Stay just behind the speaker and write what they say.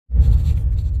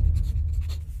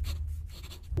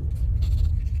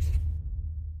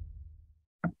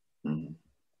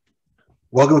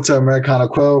Welcome to Americana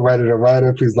Quill, writer to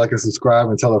writer. Please like and subscribe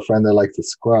and tell a friend they like to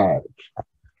subscribe.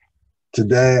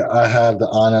 Today, I have the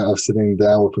honor of sitting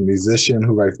down with a musician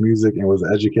who writes music and was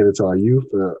educated to our youth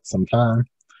for some time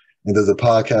and does a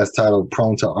podcast titled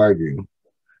Prone to Argue.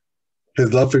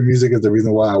 His love for music is the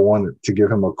reason why I wanted to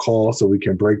give him a call so we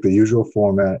can break the usual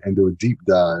format and do a deep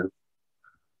dive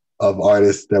of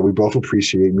artists that we both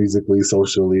appreciate musically,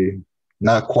 socially,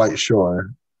 not quite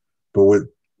sure, but with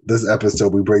this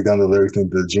episode, we break down the lyrics and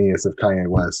the genius of Kanye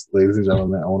West. Ladies and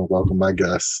gentlemen, I want to welcome my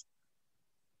guest,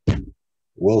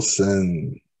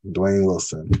 Wilson, Dwayne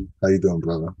Wilson. How you doing,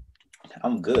 brother?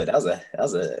 I'm good. That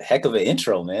was a heck of an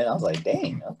intro, man. I was like,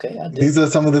 dang, okay. These are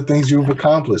some of the things you've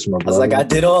accomplished, my brother. I was like, I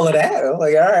did all of that. I'm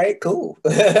like, all right, cool.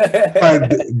 All right,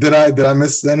 did I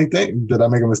miss anything? Did I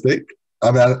make a mistake?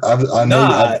 I mean, I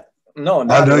know. No,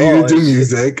 I know you to do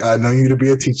music. I know you to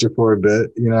be a teacher for a bit.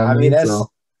 You know what I mean?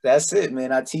 That's it,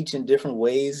 man. I teach in different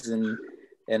ways, and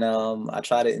I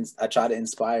try to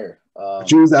inspire.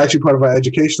 She was actually part of our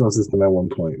educational system at one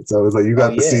point, so it was like you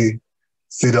got to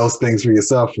see those things for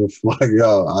yourself. It's like,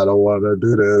 yo, I don't want to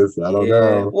do this. I don't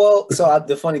know. Well, so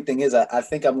the funny thing is, I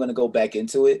think I'm gonna go back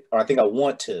into it, or I think I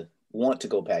want to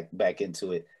go back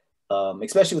into it,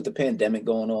 especially with the pandemic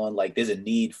going on. Like, there's a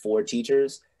need for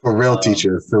teachers, for real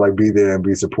teachers, to like be there and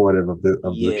be supportive of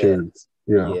the kids.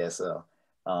 Yeah. So.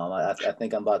 I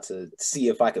think I'm about to see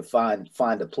if I could find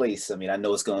a place. I mean, I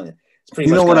know it's pretty much.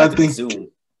 You know what I think Zoom.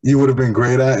 You would have been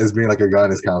great at is being like a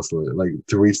guidance counselor, like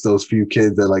to reach those few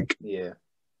kids that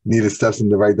needed steps in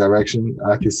the right direction.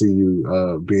 I could see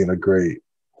you being a great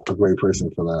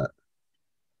person for that.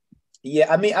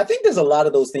 Yeah, I mean, I think there's a lot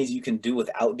of those things you can do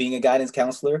without being a guidance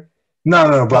counselor.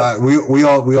 No, but we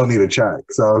all need a check.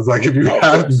 So it's like, if you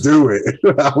have to do it,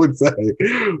 I would say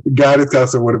guidance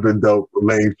counselor would have been dope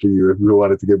lane for you if you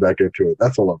wanted to get back into it.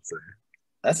 That's all I'm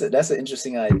saying. That's an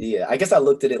interesting idea. I guess I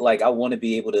looked at it like I want to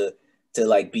be able to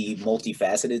like be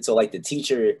multifaceted. So like the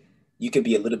teacher, you could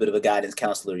be a little bit of a guidance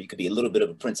counselor. You could be a little bit of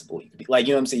a principal. You could be like,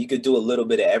 you know what I'm saying? You could do a little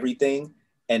bit of everything.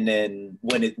 And then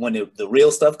when the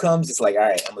real stuff comes, it's like, all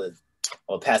right, I'm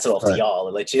gonna pass it off to y'all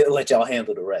and let y'all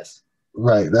handle the rest.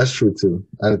 Right, that's true too.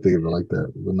 I didn't think of it like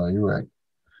that, but no, you're right.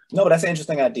 No, but that's an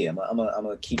interesting idea. I'm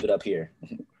gonna keep it up here.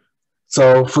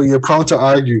 So for your Prone to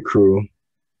Argue crew,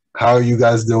 how are you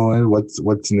guys doing?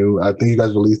 What's new? I think you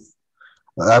guys release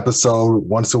an episode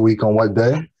once a week on what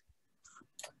day?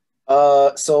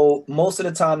 So most of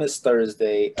the time it's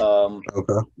Thursday.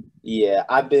 Okay. Yeah,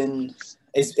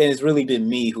 it's really been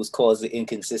me who's caused the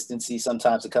inconsistency.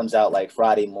 Sometimes it comes out like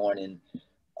Friday morning.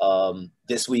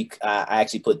 This week I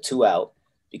actually put 2 out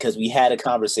because we had a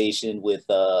conversation with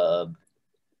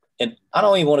and I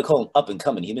don't even want to call him up and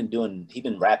coming. He's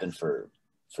been rapping for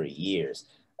years.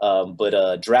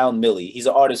 But Drown Millie, he's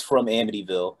an artist from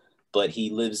Amityville, but he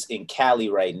lives in Cali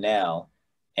right now.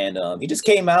 And he just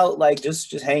came out like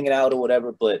just hanging out or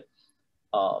whatever. But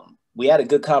we had a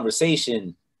good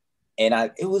conversation,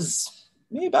 and it was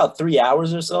maybe about 3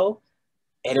 hours or so.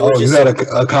 And it was you had a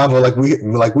convo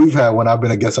like we've had when I've been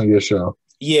a guest on your show.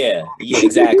 Yeah,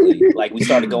 exactly. Like we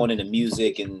started going into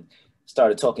music and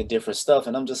started talking different stuff,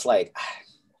 and I'm just like,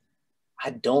 I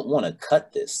don't want to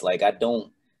cut this. Like I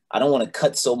don't want to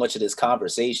cut so much of this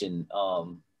conversation.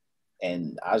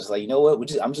 And I was like, you know what?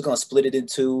 I'm just gonna split it in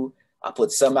 2. I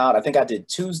put some out. I think I did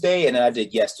Tuesday and then I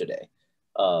did yesterday.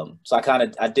 So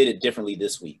I did it differently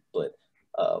this week, but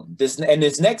this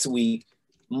next week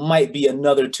might be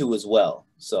another 2 as well.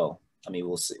 So I mean,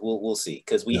 we'll see. We'll see,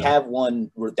 because we have one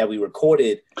that we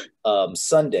recorded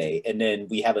Sunday, and then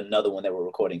we have another one that we're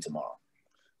recording tomorrow.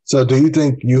 So, do you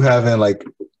think you having like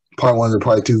part 1 and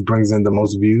part 2 brings in the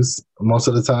most views most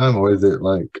of the time, or is it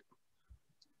like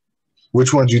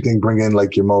which one do you think bring in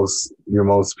like your most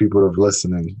people of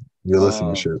listening, your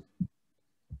listenership?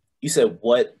 You said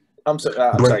what? I'm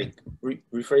sorry.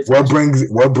 Rephrase. What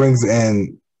brings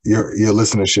in your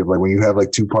listenership? Like when you have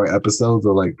like 2-part episodes,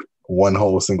 or like one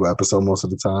whole single episode most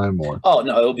of the time, or? Oh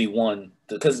no, it'll be one,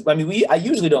 because I mean we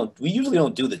usually don't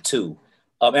do the 2.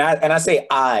 And I say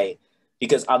I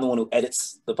because I'm the one who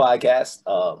edits the podcast.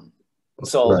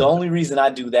 So the only reason I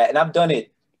do that, and I've done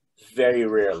it very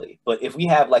rarely, but if we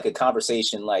have like a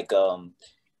conversation, like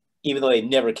even though it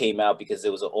never came out because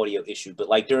there was an audio issue, but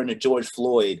like during the George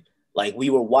Floyd, like we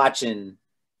were watching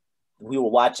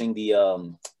the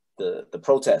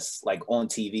protests like on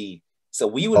TV, so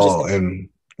we would just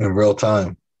in real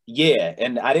time. Yeah,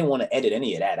 and I didn't want to edit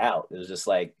any of that out. It was just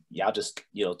like, y'all just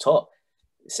talk,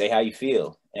 say how you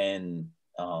feel, and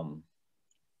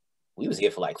we was here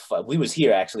for like we was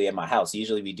here actually at my house.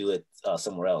 Usually we do it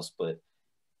somewhere else, but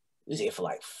we was here for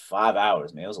like 5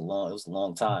 hours, man. It was a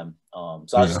long time.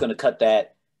 So I was just gonna cut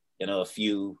that a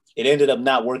few. It ended up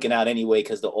not working out anyway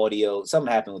because the audio,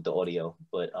 something happened with the audio.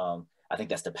 But I think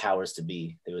that's the powers to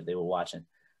be. They were watching.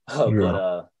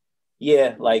 But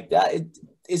yeah, like that.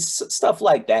 It's stuff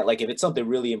like that. Like if it's something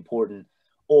really important,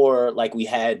 or like we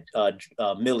had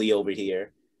Millie over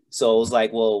here. So it was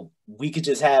like, well, we could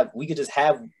just have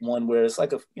one where it's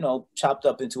like chopped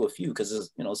up into a few because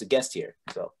it's a guest here.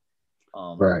 So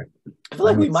right. I feel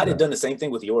like we might have done the same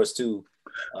thing with yours too.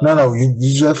 No,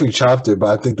 you definitely chopped it,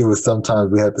 but I think there was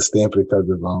sometimes we had to stamp it because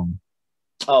of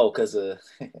because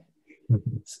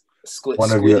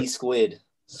Squid.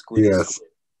 Yes,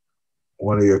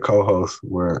 one of your co-hosts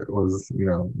was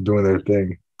doing their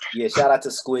thing. Yeah, shout out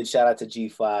to Squid, shout out to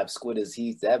G5. Squid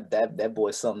he's that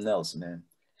boy's something else, man.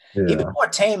 Yeah. He's been more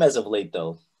tame as of late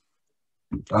though.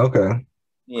 Okay.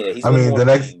 Yeah, he's. I mean, the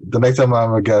next time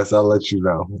I'm a guest, I'll let you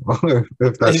know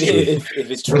if that's true. If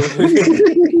it's true,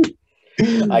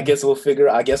 I guess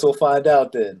we'll find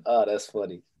out then. Oh, that's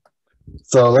funny.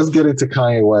 So let's get into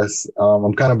Kanye West.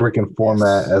 I'm kind of breaking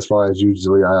format as far as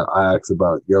usually I ask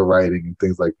about your writing and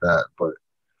things like that, but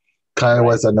Kanye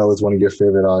West I know is one of your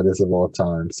favorite artists of all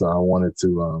time, so I wanted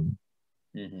to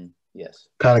yes,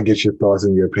 kind of get your thoughts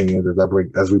and your opinions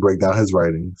as we break down his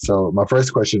writing. So my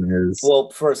first question is, well,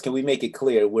 first, can we make it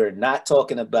clear we're not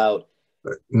talking about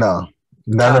none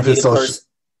Kanye of his social.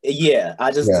 Yeah,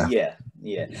 I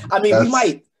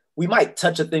mean, we might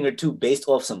touch a thing or two based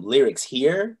off some lyrics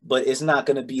here, but it's not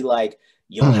going to be like,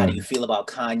 yo, how do you feel about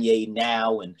Kanye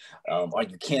now? And are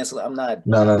you canceling? I'm not.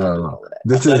 No.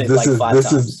 This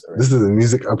is a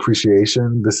music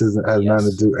appreciation. This has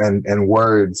nothing to do and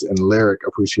words and lyric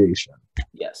appreciation.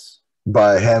 Yes.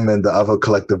 By him and the other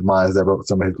collective minds that wrote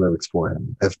some of his lyrics for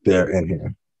him, if they're in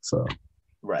here. So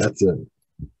that's it.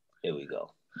 Here we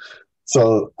go.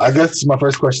 So I guess my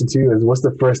first question to you is, what's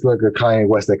the first lyric of Kanye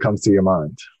West that comes to your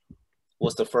mind?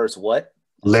 What's the first what?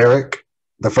 Lyric.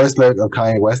 The first lyric of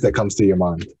Kanye West that comes to your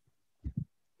mind.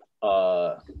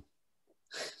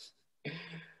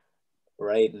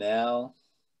 Right now,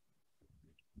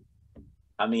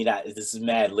 I mean, this is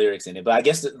mad lyrics in it, but I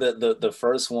guess the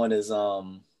first one is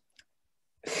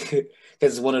because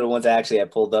it's one of the ones I actually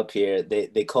had pulled up here.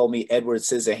 They call me Edward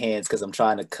Scissorhands because I'm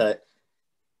trying to cut.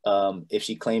 If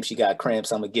she claims she got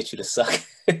cramps, I'm gonna get you to suck.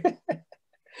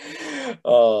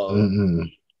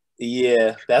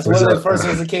 Yeah, that's one of the first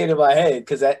ones that came to my head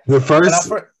because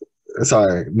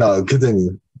Sorry, no,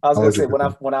 continue. I was gonna say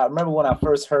when I remember when I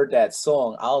first heard that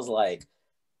song, I was like,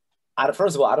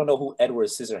 first of all, I don't know who Edward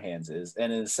Scissorhands is,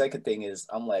 and then the second thing is,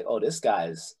 I'm like, oh, this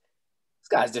guy's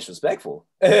disrespectful.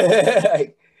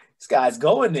 Like, this guy's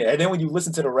going there, and then when you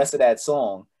listen to the rest of that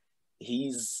song,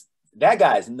 that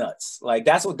guy's nuts. Like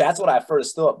that's what I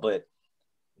first thought, but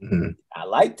I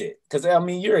liked it because I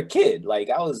mean you're a kid. Like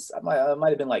I might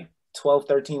have been like 12,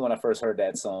 13 when I first heard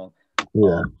that song.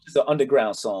 Yeah, it's an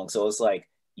underground song, so it's like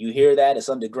you hear that it's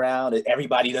underground.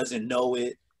 Everybody doesn't know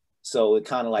it, so it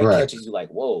kind of like catches you like,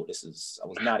 whoa, I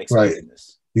was not expecting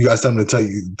this. You got something to tell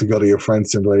you to go to your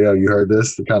friends and be like, yo, you heard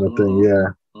this, the kind of thing. Yeah.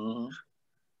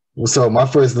 Well, so my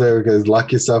first lyric is,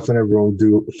 lock yourself in a room,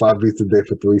 do 5 beats a day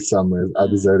for 3 summers. I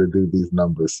deserve to do these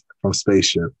numbers, from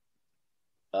Spaceship.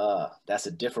 That's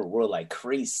a different world, like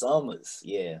 3 summers.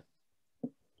 Yeah.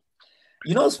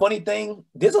 You know, what's funny thing?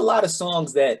 There's a lot of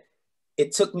songs that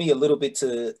it took me a little bit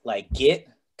to like get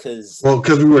because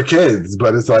we were kids,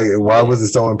 but it's like, why was it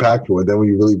so impactful? And then when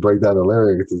you really break down the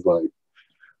lyrics, it's like,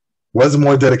 what's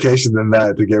more dedication than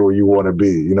that to get where you want to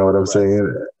be? You know what I'm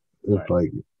saying? It's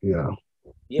like, yeah,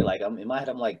 like I'm in my head,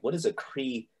 I'm like, what is a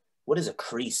Cree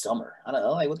summer? I don't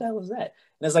know, like what the hell is that?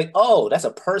 And it's like, oh, that's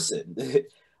a person.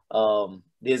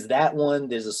 There's that one.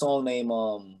 There's a song named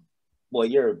well,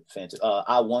 you're a fan too.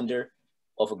 I Wonder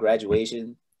off of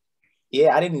Graduation.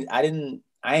 Yeah, I didn't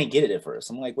get it at first.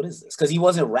 I'm like, what is this? Because he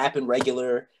wasn't rapping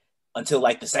regular until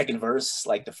like the second verse.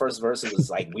 Like the first verse, it was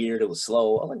like weird. It was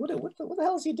slow. I'm like, what the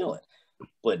hell is he doing?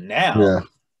 But now,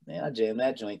 man, I jammed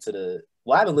that joint to the.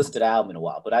 Well, I haven't listened to the album in a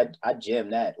while, but I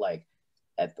jammed that like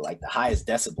at like the highest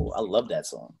decibel. I love that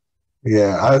song.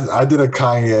 Yeah, I did a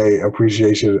Kanye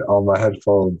appreciation on my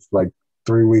headphones like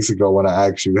 3 weeks ago when I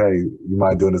asked you, hey, you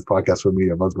mind doing this podcast with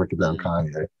me? I was breaking down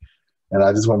Kanye. And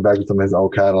I just went back to some of his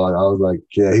old catalog. I was like,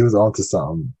 yeah, he was onto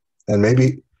something. And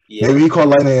maybe he caught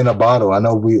lightning in a bottle. I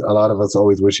know a lot of us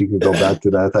always wish he could go back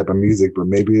to that type of music, but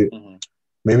maybe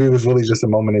it was really just a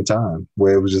moment in time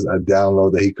where it was just a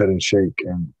download that he couldn't shake,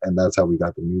 and that's how we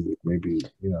got the music. Maybe,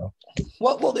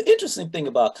 Well, the interesting thing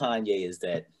about Kanye is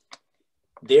that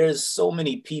there's so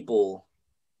many people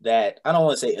that I don't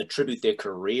want to say attribute their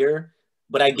career,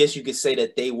 but I guess you could say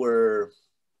that they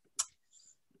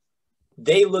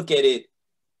look at it,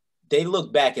 they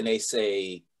look back and they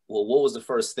say, well, what was the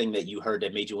first thing that you heard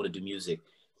that made you want to do music?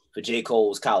 For J. Cole, it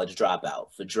was College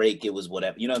Dropout. For Drake, it was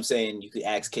whatever. You know what I'm saying? You could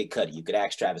ask Kid Cudi. You could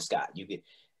ask Travis Scott. You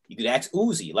could ask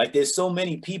Uzi. Like, there's so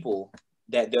many people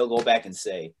that they'll go back and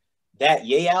say, that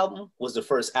Ye album was the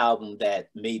first album that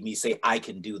made me say, I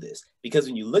can do this. Because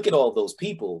when you look at all those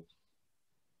people,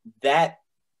 that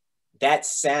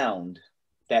sound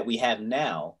that we have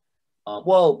now,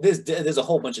 well, there's a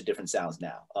whole bunch of different sounds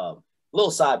now.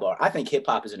 Little sidebar, I think hip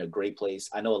hop is in a great place.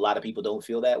 I know a lot of people don't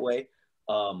feel that way,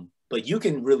 but you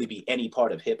can really be any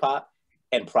part of hip hop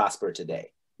and prosper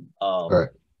today. Right.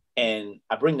 And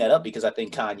I bring that up because I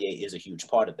think Kanye is a huge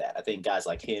part of that. I think guys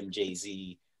like him,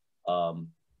 Jay-Z,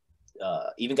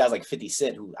 even guys like 50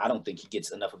 Cent, who I don't think he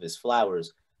gets enough of his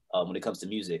flowers when it comes to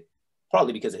music,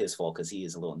 partly because of his fault, because he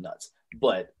is a little nuts.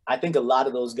 But I think a lot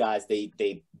of those guys,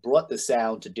 they brought the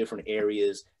sound to different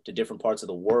areas, to different parts of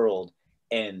the world.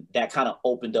 And that kind of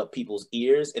opened up people's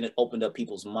ears and it opened up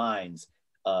people's minds,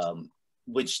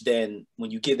 which then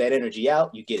when you give that energy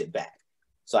out, you get it back.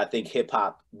 So I think hip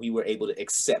hop, we were able to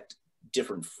accept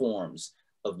different forms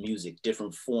of music,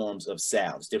 different forms of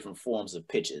sounds, different forms of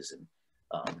pitches. And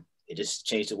it just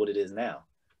changed to what it is now.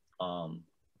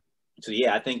 So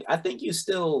yeah, I think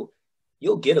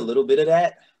you'll get a little bit of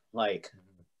that. Like,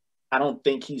 I don't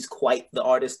think he's quite the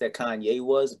artist that Kanye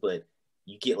was, but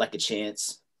you get like a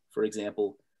Chance, for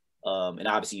example. And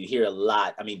obviously you hear a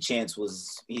lot. I mean,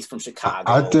 he's from Chicago.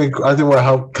 I think what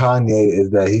helped Kanye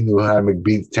is that he knew how to make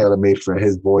beats tailor-made for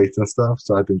his voice and stuff.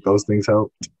 So I think those things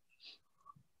helped.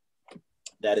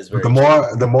 That is very true.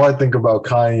 The more I think about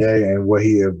Kanye and what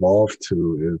he evolved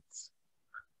to,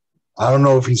 I don't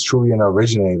know if he's truly an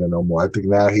originator no more. I think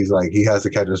now he's like, he has to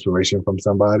catch inspiration from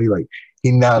somebody. Like, he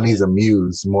now needs a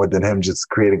muse more than him just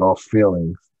creating all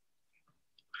feelings.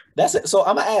 That's it. So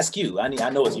I'm gonna ask you. I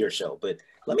know it's your show, but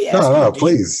let me ask you. No,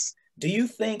 please. Do you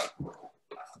think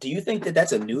that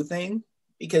that's a new thing?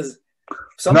 Because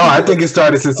I think it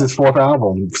started since his fourth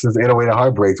album, since 808 and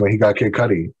Heartbreaks, when he got Kid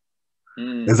Cudi.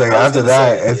 It's like after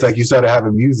that, it's like you started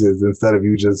having muses instead of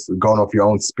you just going off your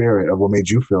own spirit of what made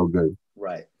you feel good.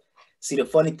 Right. See, the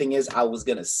funny thing is, I was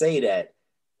gonna say that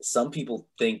some people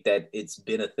think that it's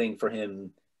been a thing for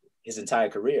him his entire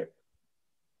career.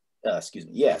 Excuse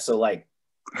me. Yeah. So like,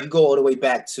 you go all the way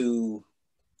back to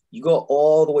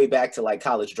like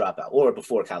College Dropout or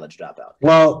before College Dropout.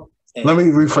 Well, let me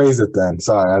rephrase it then.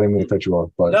 Sorry, I didn't mean to cut you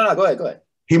off. But no, go ahead.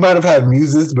 He might have had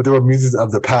muses, but they were muses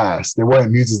of the past. They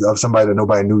weren't muses of somebody that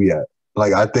nobody knew yet.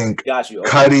 Like, I think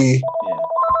Cudi,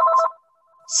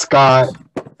 Scott.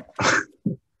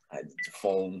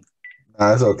 Phone. Nah,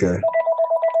 that's okay.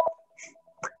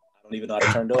 I don't even know how to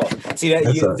turn it off. See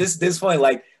that this point,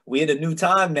 like, we in a new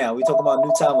time now. We talking about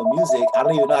new time of music. I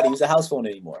don't even know how to use a house phone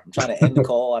anymore. I'm trying to end the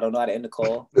call. I don't know how to end the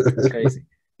call. It's crazy.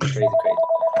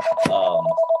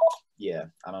 Yeah,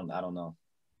 I don't know.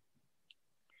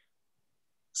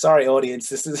 Sorry, audience.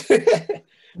 This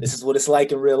is what it's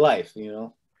like in real life, you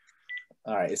know.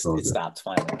 All right, it stopped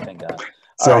finally. Thank God.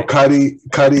 So right.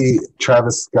 Cudi,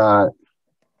 Travis Scott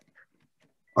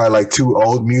are like two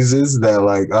old muses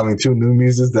that two new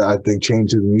muses that I think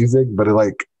changed his music, but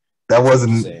that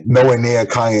wasn't nowhere near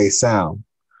Kanye's sound.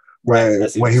 Where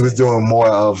when he was doing more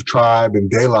of Tribe and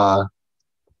De La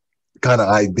kind of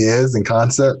ideas and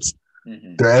concepts,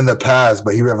 they're in the past,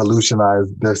 but he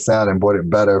revolutionized their sound and brought it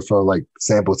better for like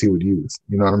samples he would use.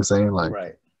 You know what I'm saying? Like,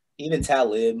 right. Even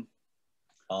Talib.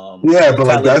 But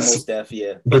like that's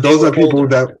But those are people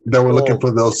older. that were looking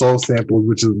for those soul samples,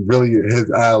 which is really his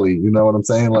alley. You know what I'm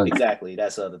saying? Like, exactly,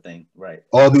 that's the other thing, right?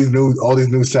 All these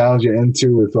new sounds you're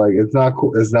into, it's like it's not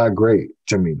cool. It's not great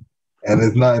to me, and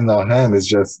it's not in the him. It's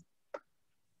just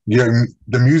the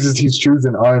music he's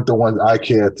choosing aren't the ones I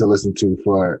care to listen to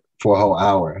for a whole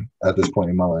hour at this point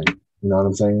in my life. You know what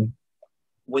I'm saying?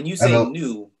 When you say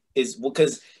new, is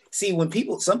because. See,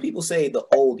 some people say the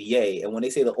old Ye, and when they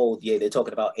say the old Ye, they're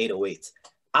talking about 808s.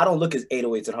 I don't look at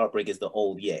 808s and Heartbreak as the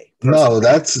old Ye. No,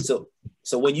 that's so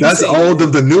when you that's say old new,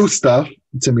 of the new stuff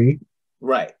to me.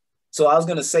 Right. So I was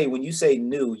gonna say, when you say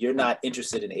new, you're not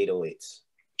interested in 808s.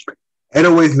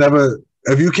 808s never.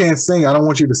 If you can't sing, I don't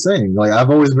want you to sing. Like, I've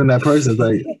always been that person.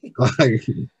 Like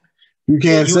you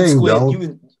can't sing,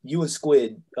 don't. You and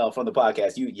Squid from the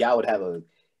podcast, y'all would have a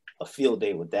field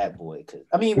day with that boy.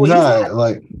 I mean, but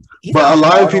a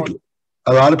lot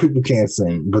of people can't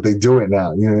sing, but they do it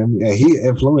now. You know what I mean? And he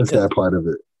influenced that part of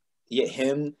it. Yeah,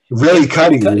 him. Really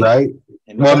Cudi, right?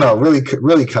 Well, no, really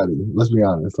Cudi. Let's be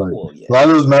honest. Like, a lot of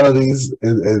those melodies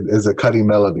is a Cudi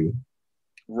melody.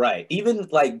 Right. Even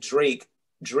like Drake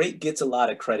gets a lot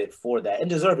of credit for that, and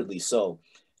deservedly so.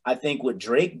 I think what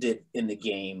Drake did in the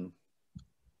game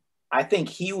I think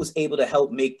he was able to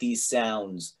help make these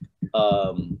sounds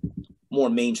more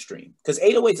mainstream. Because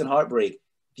 808s and Heartbreak,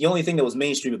 the only thing that was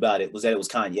mainstream about it was that it was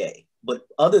Kanye. But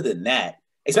other than that,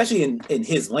 especially in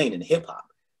his lane in hip hop,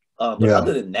 but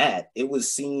other than that, it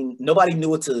was seen, nobody knew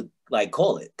what to like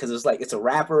call it. Because it's like, it's a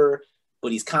rapper,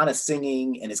 but he's kind of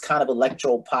singing and it's kind of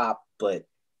electro pop, but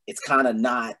it's kind of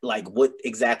not like, what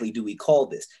exactly do we call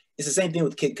this? It's the same thing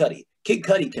with Kid Cudi. Kid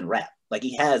Cudi can rap. Like,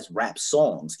 he has rap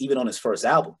songs, even on his first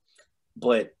album.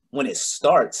 But when it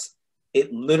starts,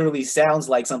 it literally sounds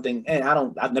like something, and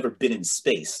I've never been in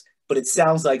space, but it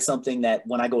sounds like something that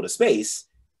when I go to space,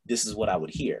 this is what I would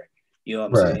hear. You know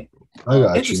what I'm saying? I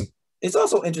got you. It's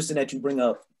also interesting that you bring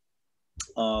up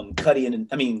Kanye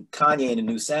in a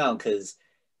new sound, because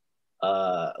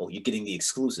you're getting the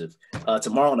exclusive.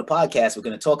 Tomorrow on the podcast, we're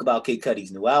going to talk about Kid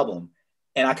Cudi's new album.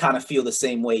 And I kind of feel the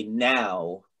same way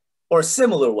now, or a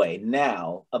similar way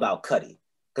now, about Cudi,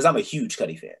 because I'm a huge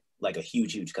Cudi fan, like a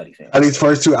huge Cudi fan. Cudi's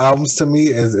first 2 albums to me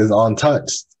is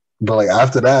untouched, but like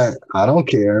after that, I don't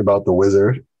care about the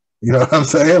Wizard. You know what I'm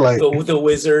saying? Like the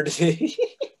Wizard.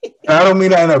 I don't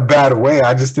mean that in a bad way.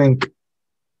 I just think,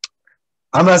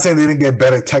 I'm not saying they didn't get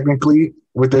better technically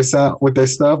with their sound, with their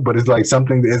stuff, but it's like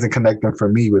something that isn't connecting for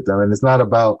me with them, and it's not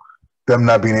about them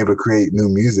not being able to create new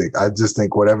music. I just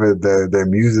think whatever their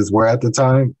muses were at the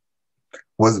time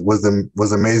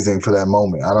was amazing for that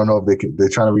moment. I don't know if they're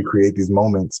trying to recreate these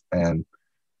moments and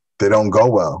they don't go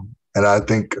well. And I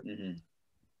think, and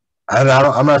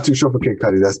I'm not too sure for Kid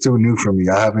Cudi. That's too new for me.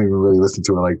 I haven't even really listened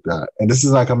to it like that. And this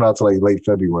is not coming out to like late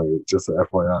February, just a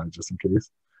FYI, just in case.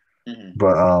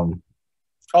 But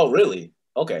oh really?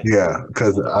 Okay. Yeah,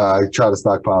 because I try to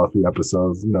stockpile a few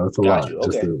episodes. You know, it's a lot. You.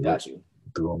 Okay, got you.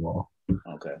 Do them all.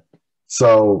 Okay.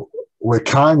 So with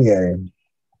Kanye,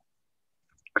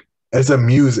 it's a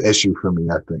muse issue for me,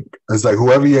 I think. It's like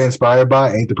whoever you're inspired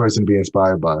by ain't the person to be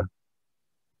inspired by.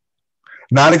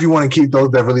 Not if you want to keep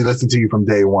those that really listen to you from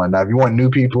day one. Now, if you want new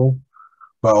people,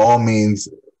 by all means,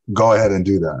 go ahead and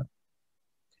do that.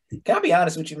 Can I be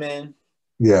honest with you, man?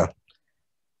 Yeah.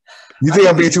 You think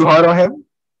I'm being too hard on him?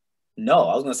 No,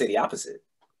 I was gonna say the opposite.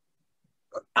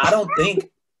 I don't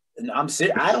think I'm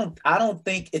serious. I don't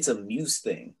think it's a muse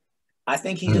thing. I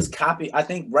think he just copied. I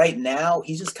think right now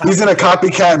he's just he's in a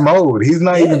copycat mode. He's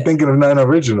not even thinking of nothing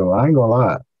original. I ain't gonna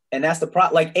lie. And that's the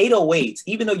problem. Like 808s,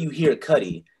 even though you hear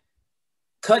Cudi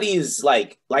is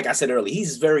like I said earlier,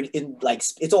 he's very in, like,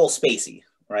 it's all spacey,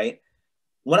 right?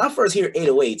 When I first hear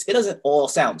 808s, it doesn't all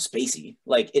sound spacey.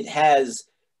 Like, it has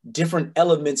different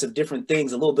elements of different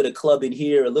things, a little bit of club in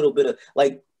here, a little bit of,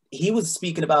 like, he was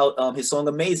speaking about his song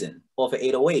Amazing off of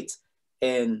 808s,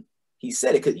 and he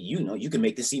said it could, you can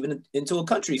make this even into a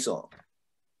country song.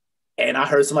 And I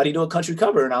heard somebody do a country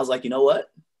cover, and I was like, you know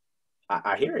what?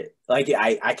 I hear it. Like,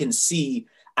 I can see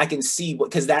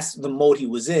what, because that's the mode he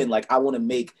was in. Like, I want to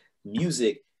make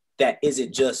music that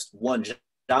isn't just one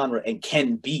genre and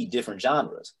can be different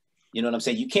genres. You know what I'm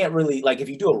saying? You can't really, like, if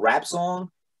you do a rap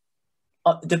song,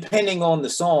 depending on the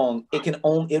song,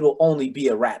 it will only be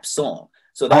a rap song.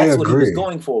 So that's what he was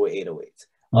going for with 808s.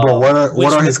 But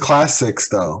what are his classics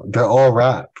though? They're all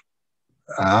rap.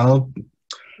 I don't.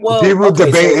 Well, people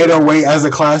debate 808 as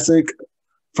a classic.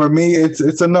 For me,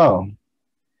 it's a no.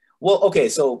 Well, okay,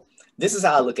 so this is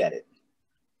how I look at it.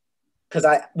 Because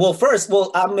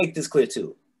I'll make this clear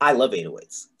too. I love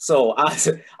 808s. So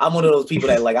I'm one of those people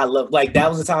that I love, like, that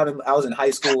was the time I was in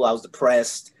high school. I was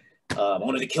depressed. I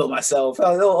wanted to kill myself.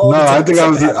 I think I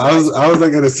was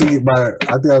like at a senior.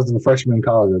 I think I was a freshman in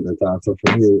college at that time. So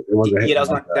for me, it wasn't. Yeah,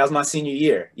 that was my senior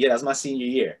year. Yeah, that was my senior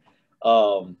year.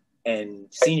 And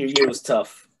senior year was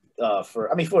tough.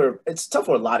 It's tough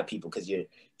for a lot of people because you're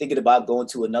thinking about going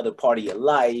to another part of your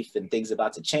life and things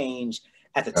about to change.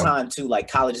 At the time too,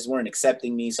 like, colleges weren't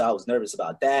accepting me, so I was nervous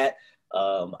about that.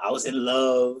 I was in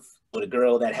love with a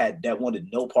girl that wanted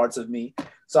no parts of me.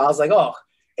 So I was like, oh.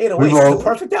 808 is the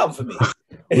perfect album for me.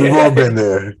 We've all been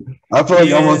there. I feel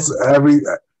like almost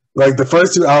the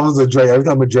first 2 albums of Drake, every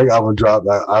time a Drake album dropped,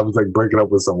 I was like breaking up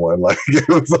with someone. Like, it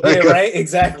was like right?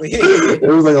 Exactly. It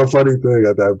was like a funny thing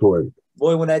at that point.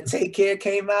 Boy, when that Take Care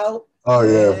came out. Oh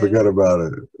yeah, forget about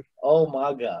it. Oh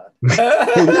my God.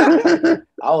 I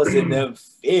was in them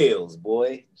feels,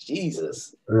 boy.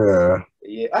 Jesus. Yeah.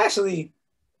 Yeah. Actually,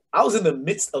 I was in the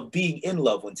midst of being in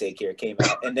love when Take Care came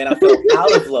out, and then I felt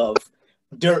out of love.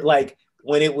 Like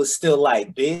when it was still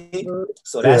like big,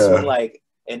 so that's when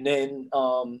and then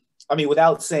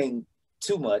without saying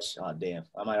too much. Oh damn,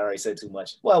 I might already said too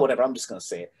much. Well, whatever. I'm just gonna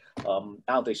say it. I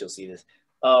don't think she'll see this.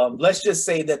 Let's just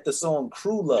say that the song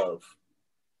Crew Love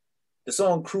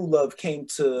came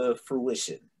to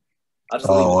fruition. I'll just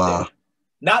leave it there.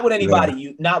 Not with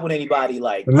anybody. Not with anybody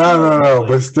like. No.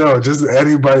 But still, just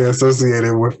anybody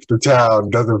associated with the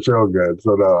town doesn't feel good.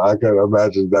 So no, I can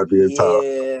imagine that being tough.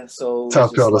 Yeah. So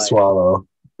Tough pill to swallow.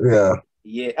 Yeah.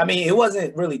 Yeah. I mean, it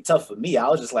wasn't really tough for me. I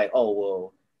was just like, oh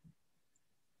well.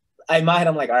 In my head,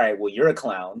 I'm like, all right, well, you're a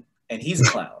clown and he's a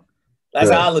clown. That's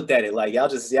how I looked at it. Like y'all are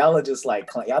just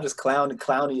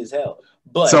clowny as hell.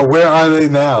 But so where are they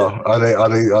now?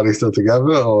 Are they still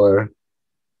together or?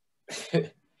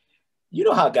 You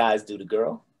know how guys do the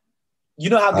girl. You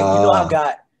know how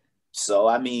God. So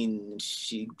I mean,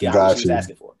 she got what she was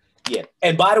asking for. Yeah.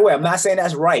 And by the way, I'm not saying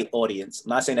that's right, audience. I'm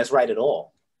not saying that's right at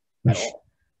all. At all.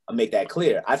 I'll make that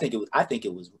clear. I think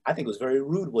it was very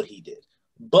rude what he did.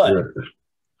 But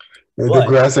the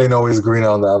grass ain't always green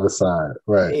on the other side.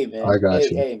 Right. Hey man. I got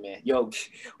you. Hey man. Yo,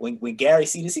 when Gary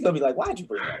see this, he gonna be like, why'd you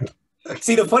bring that up?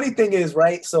 See, the funny thing is,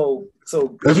 right? So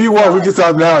if you want, we can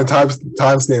stop now and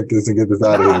timestamp this and get this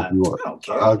out of here if you want.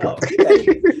 I don't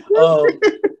care.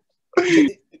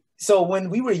 Okay. So when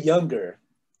we were younger,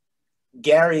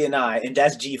 Gary and I, and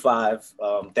that's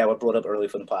G5 that were brought up earlier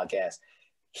from the podcast.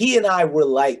 He and I were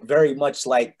like very much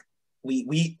like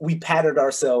we patterned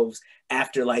ourselves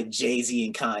after like Jay-Z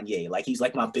and Kanye. Like he's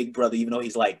like my big brother, even though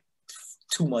he's like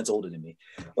 2 months older than me.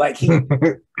 Like he,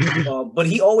 but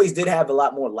he always did have a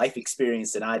lot more life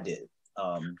experience than I did.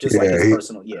 Just like his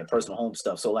personal home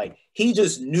stuff. So like he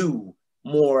just knew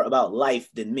more about life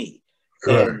than me.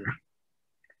 And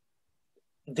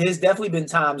there's definitely been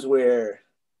times where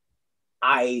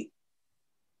I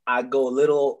go a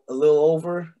little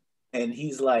over, and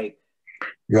he's like,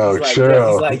 yo, he's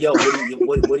like, yo,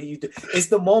 what do you do? It's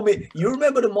the moment. You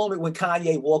remember the moment when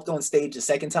Kanye walked on stage the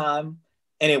second time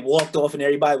and it walked off and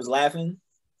everybody was laughing?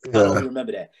 Yeah. I don't know if you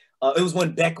remember that. It was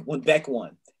when Beck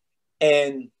won.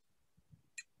 And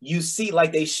you see,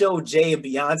 like, they showed Jay and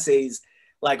Beyonce's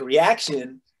like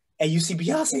reaction, and you see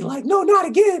Beyonce like, no, not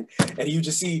again. And you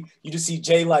just see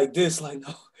Jay like this, like,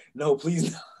 no,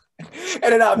 please no.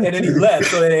 And then he left,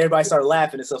 so then everybody started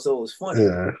laughing and stuff. So it was funny.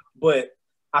 Yeah. But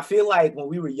I feel like when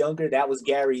we were younger, that was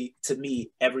Gary to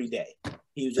me every day.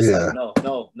 He was just like, no,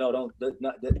 don't,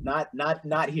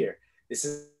 not here. This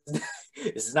is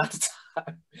not the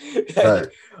time. Right.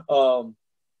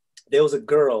 There was a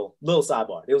girl, little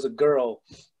sidebar. There was a girl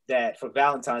that for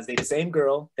Valentine's Day, the same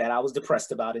girl that I was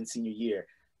depressed about in senior year.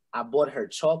 I bought her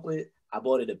chocolate. I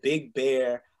bought her the Big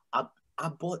Bear. I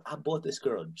bought this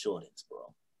girl Jordans,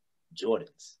 bro.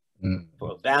 Jordans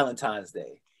for Valentine's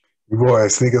Day. You boy,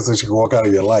 sneakers so she can walk out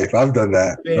of your life. I've done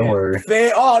that. Don't worry.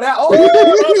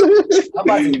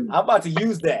 I'm about to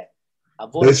use that.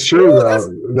 It's true,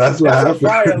 though. That's what happens. A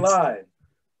fire line.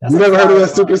 You never heard of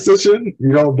that superstition?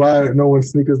 You don't buy no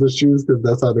one's sneakers or shoes because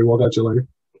that's how they walk out your life.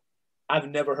 I've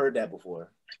never heard that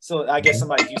before. So I guess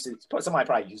somebody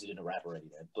probably used it in a rap already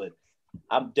then. But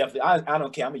I'm definitely I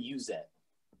don't care. I'm gonna use that.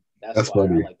 That's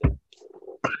funny. I like that.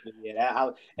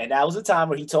 Yeah, that was a time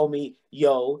where he told me,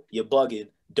 "Yo, you're bugging.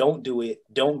 Don't do it.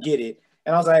 Don't get it."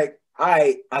 And I was like, "All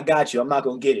right, I got you. I'm not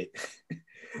gonna get it."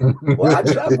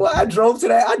 I drove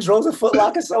to Foot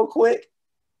Locker so quick.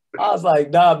 I was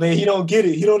like, "Nah, man, he don't get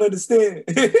it. He don't understand."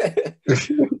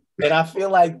 And I feel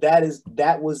like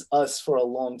that was us for a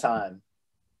long time.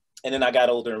 And then I got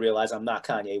older and realized I'm not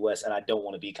Kanye West, and I don't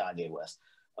want to be Kanye West.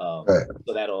 Right.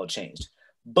 So that all changed.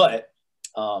 But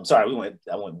sorry,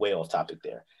 I went way off topic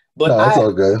there. But no, that's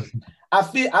all good.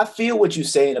 I feel what you're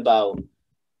saying about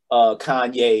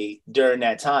Kanye during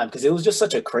that time, because it was just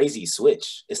such a crazy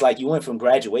switch. It's like you went from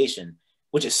Graduation,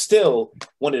 which is still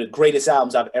one of the greatest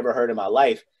albums I've ever heard in my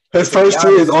life. His first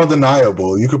three is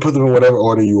undeniable. You could put them in whatever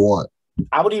order you want.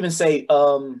 I would even say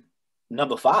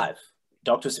number 5,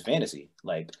 Dark Twisted Fantasy.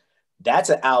 Like, that's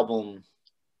an album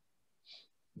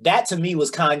that to me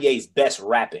was Kanye's best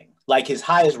rapping. Like, his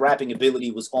highest rapping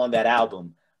ability was on that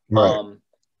album. Right.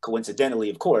 Coincidentally,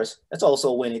 of course, that's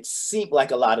also when it seemed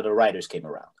like a lot of the writers came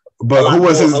around. But who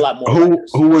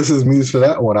was his muse for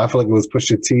that one? I feel like it was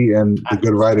Pusha T and the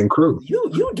Good Writing Crew.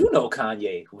 You do know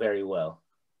Kanye very well.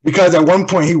 Because at one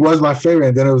point he was my favorite,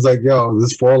 and then it was like, yo,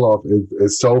 this fall off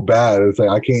is so bad. It's like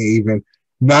I can't even.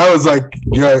 Now it's like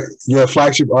your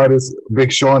flagship artist,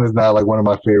 Big Sean, is now like one of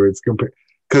my favorites.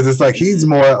 Because it's like he's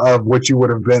more of what you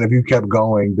would have been if you kept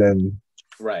going than.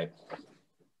 Right.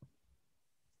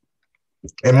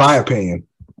 In my opinion.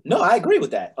 No, I agree with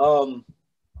that.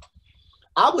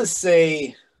 I would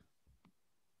say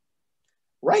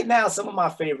right now some of my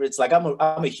favorites, like I'm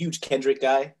a huge Kendrick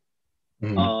guy.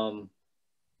 Mm-hmm.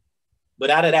 But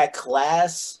out of that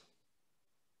class,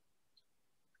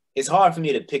 it's hard for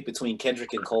me to pick between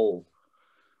Kendrick and Cole.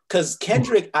 Because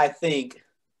Kendrick, I think,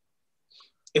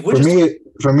 if we're just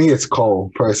for me, it's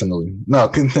Cole personally. No,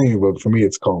 continue, but for me,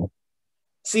 it's Cole.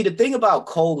 See, the thing about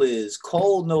Cole is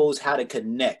Cole knows how to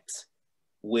connect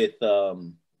with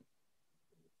Cole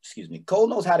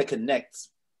knows how to connect.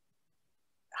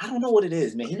 I don't know what it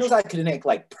is, man. He knows how to connect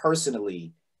like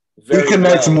personally. He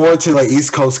connects more to like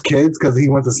East Coast kids because he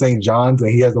went to St. John's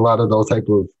and he has a lot of those type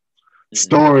of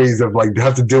stories of like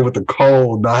have to deal with the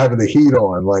cold, not having the heat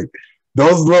on. Like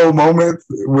those little moments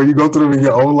where you go through them in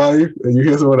your own life and you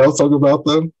hear someone else talk about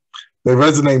them, they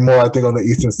resonate more, I think, on the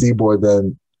Eastern Seaboard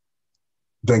than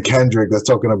Kendrick that's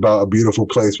talking about a beautiful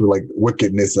place with like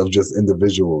wickedness of just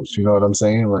individuals. You know what I'm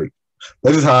saying? Like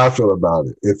that's just how I feel about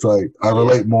it. It's like I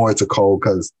relate more to Cole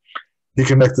because he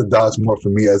connects the dots more for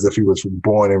me as if he was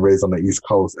born and raised on the East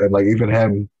Coast. And like even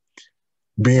him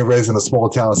being raised in a small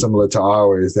town similar to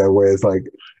ours, that way it's like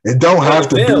it don't have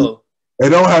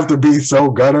to be so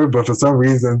gutter, but for some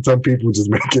reason some people just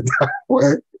make it that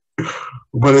way.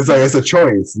 But it's like it's a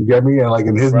choice. You get me? And like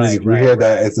in his music, you hear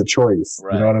that it's a choice.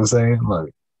 You know what I'm saying?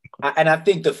 Like, and I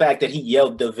think the fact that he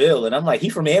yelled DeVille, and I'm like, he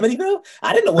from Amityville?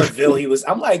 I didn't know what Ville he was.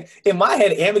 I'm like, in my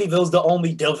head, Amityville's the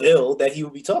only DeVille that he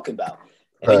would be talking about.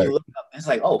 And then you look up, it's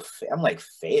like, oh, I'm like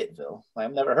Fayetteville. Like,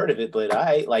 I've never heard of it, but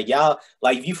like y'all,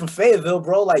 like if you from Fayetteville,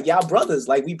 bro, like y'all brothers,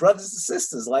 like we brothers and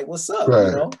sisters, like what's up, you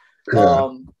know?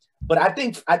 Yeah. But I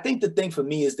think the thing for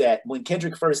me is that when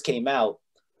Kendrick first came out,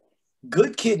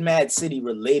 Good Kid, Mad City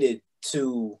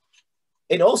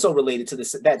also related to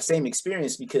that same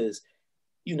experience because,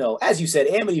 you know, as you said,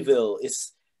 Amityville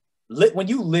is when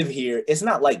you live here, it's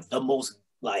not like the most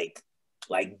like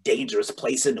dangerous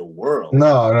place in the world.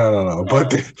 No.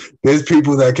 But there's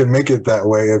people that can make it that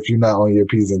way if you're not on your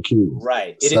P's and Q's.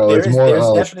 Right. There's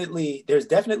definitely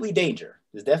danger.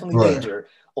 There's definitely danger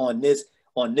on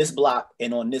this block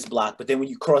and on this block. But then when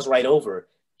you cross right over,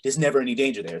 there's never any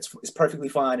danger there. It's perfectly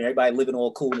fine. Everybody living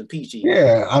all cool and peachy.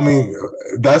 Yeah, I mean,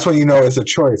 that's when you know it's a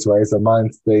choice, right? It's a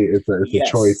mind state. It's a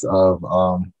choice of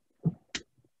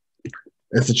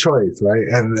it's a choice, right?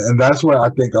 And that's where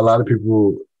I think a lot of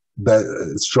people that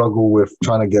struggle with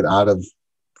trying to get out of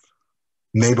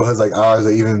neighborhoods like ours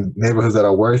or even neighborhoods that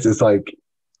are worse. It's like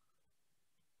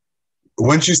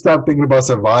once you stop thinking about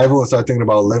survival and start thinking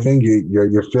about living,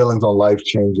 your feelings on life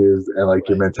changes and like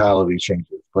your mentality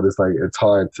changes. But it's like it's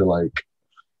hard to like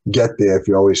get there if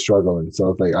you're always struggling.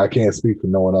 So it's like I can't speak for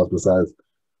no one else besides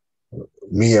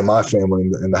me and my family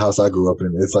in the house I grew up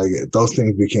in. It's like those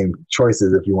things became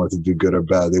choices if you want to do good or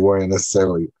bad. They weren't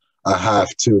necessarily I have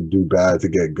to do bad to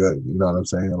get good. You know what I'm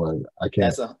saying? Like I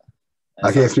can't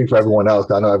speak for everyone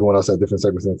else. I know everyone else had different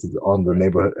circumstances in the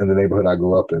neighborhood I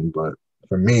grew up in. But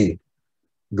for me,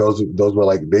 those were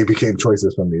like they became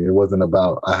choices for me. It wasn't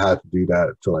about I had to do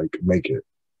that to like make it.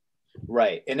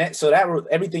 Right, and that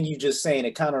everything you just saying,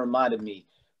 it kind of reminded me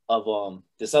of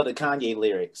this other Kanye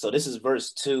lyric. So this is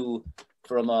verse 2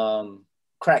 from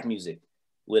Crack Music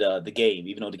with The Game,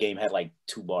 even though The Game had like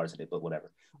 2 bars in it, but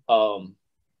whatever.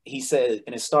 He said,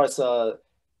 and it starts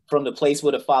from the place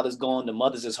where the father's gone, the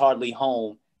mother's is hardly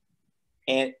home,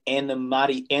 and the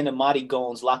mighty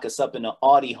goons lock us up in the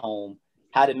Audi home.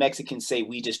 How the Mexicans say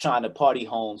we just trying to party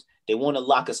homes. They want to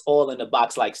lock us all in a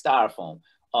box like styrofoam.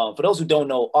 For those who don't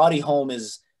know, Audi home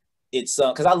is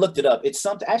because I looked it up. It's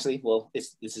something actually. Well,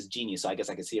 this is genius, so I guess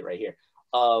I can see it right here.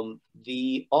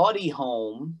 The Audi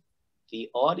home.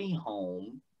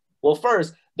 Well,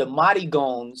 first the mighty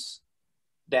goons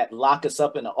that lock us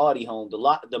up in the Audi home.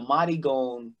 The mighty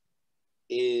gone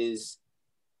is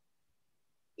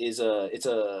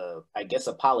I guess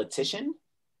a politician.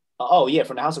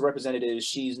 From the House of Representatives.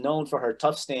 She's known for her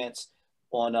tough stance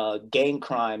on gang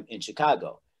crime in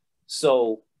Chicago.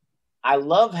 So I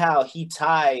love how he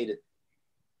tied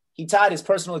his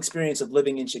personal experience of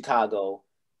living in Chicago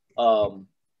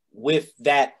with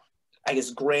that, I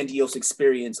guess, grandiose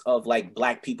experience of like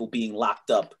Black people being locked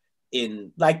up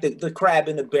in like the crab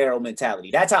in the barrel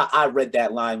mentality. That's how I read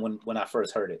that line when I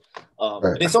first heard it.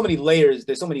 Right. There's so many layers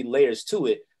to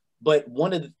it. But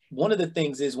one of the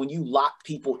things is when you lock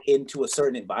people into a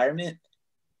certain environment,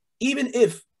 even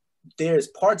if there's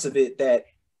parts of it that,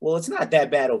 well, it's not that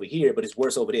bad over here, but it's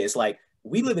worse over there. It's like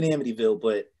we live in Amityville,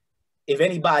 but if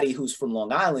anybody who's from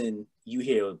Long Island, you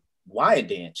hear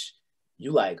Wyandanch,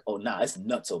 you like, oh nah, it's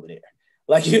nuts over there.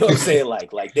 Like, you know what I'm saying?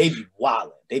 like they be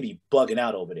wilding, they be bugging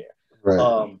out over there.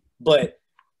 Right. But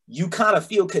you kind of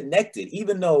feel connected,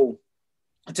 even though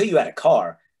until you had a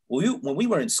car. When we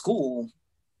were in school,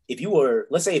 if you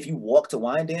walk to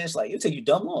Wyandanch, like it'll take you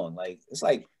dumb long. Like it's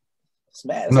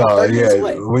mad.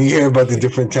 When you hear about the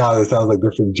different towns, it sounds like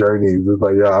different journeys. It's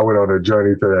like, I went on a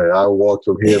journey today. I walked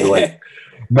from here to like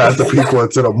not the people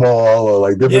into the mall or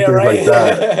like different things like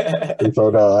that. right. So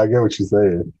no, I get what you're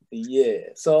saying. Yeah.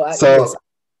 So So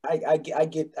I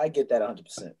get that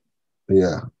 100%.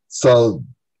 yeah. So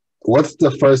what's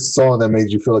the first song that made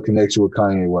you feel a connection with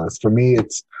Kanye West? For me,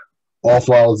 it's All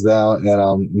Falls Down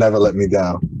and Never Let Me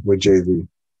Down with Jay-Z.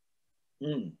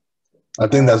 Mm. I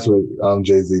think that's what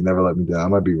Jay-Z, Never Let Me Down. I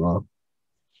might be wrong.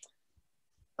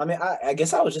 I mean, I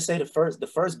guess I would just say the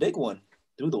first big one,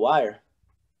 Through the Wire.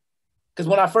 Because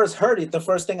when I first heard it, the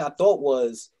first thing I thought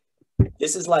was,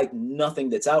 this is like nothing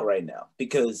that's out right now.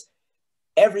 Because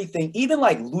everything, even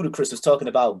like Ludacris was talking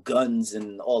about guns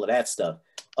and all of that stuff.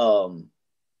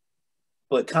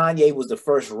 But Kanye was the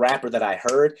first rapper that I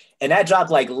heard. And that dropped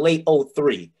like late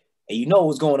 03. And you know what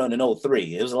was going on in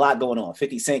 03. There was a lot going on.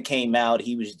 50 Cent came out.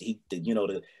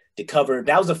 The cover.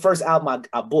 That was the first album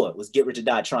I bought, was Get Rich or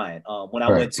Die Trying. When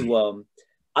I went to,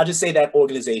 I'll just say that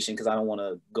organization because I don't want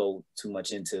to go too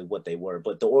much into what they were.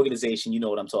 But the organization, you know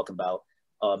what I'm talking about,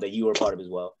 that you were a part of as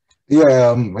well.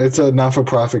 Yeah, it's a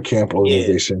not-for-profit camp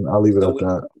organization. Yeah. I'll leave it at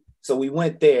that. So we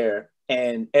went there,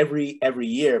 and every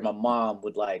year my mom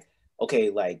would like,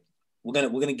 okay, like we're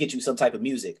gonna get you some type of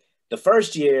music. The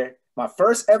first year, my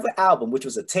first ever album, which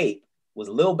was a tape, was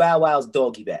Lil Bow Wow's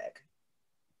Doggy Bag,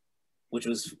 which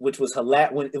is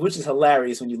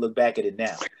hilarious when you look back at it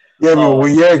now. Yeah, but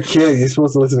when you're a kid, you're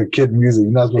supposed to listen to kid music.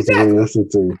 You're not supposed to really listen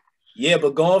to. Yeah,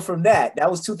 but going from that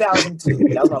was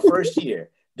 2002. That was my first year.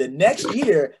 The next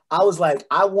year, I was like,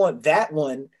 I want that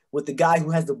one with the guy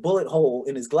who has the bullet hole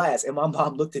in his glass. And my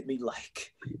mom looked at me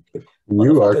like,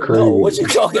 you are crazy. No, what you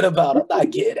talking about? I'm not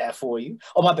getting that for you.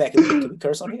 Oh, my bad. Can we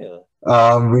curse on here?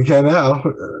 We can now.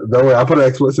 Don't worry. I put an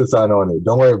explicit sign on it.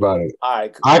 Don't worry about it. All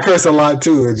right. I curse a lot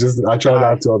too. It's just I try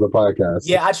not to on the podcast.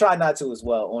 Yeah, I try not to as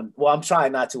well. I'm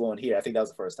trying not to on here. I think that was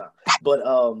the first time. But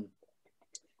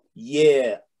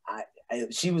yeah,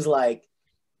 she was like,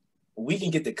 we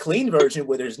can get the clean version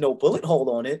where there's no bullet hole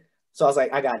on it. So I was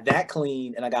like, I got that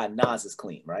clean and I got Nas's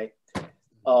clean, right?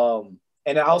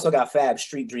 And I also got Fab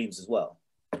Street Dreams as well.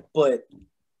 But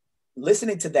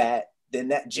listening to that, then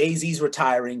that Jay-Z's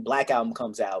retiring, Black Album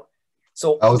comes out.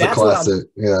 So that was a classic.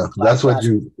 Yeah, that's what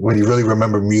when you really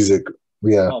remember music.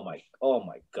 Yeah. Oh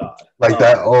my God. Like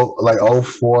that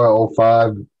 04,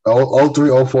 05,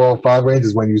 03, 04, 05 range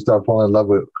is when you start falling in love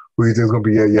with who you think is going to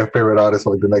be your favorite artist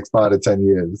for like the next 5 to 10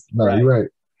 years. No, right. You're right.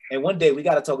 And one day we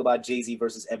got to talk about Jay-Z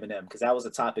versus Eminem because that was a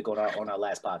topic on our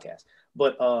last podcast.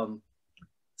 But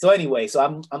so anyway,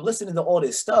 so I'm listening to all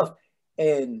this stuff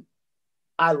and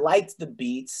I liked the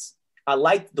beats. I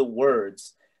liked the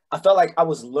words. I felt like I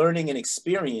was learning an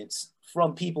experience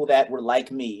from people that were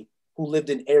like me who lived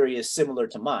in areas similar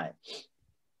to mine.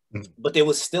 But there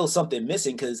was still something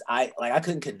missing because I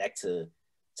couldn't connect to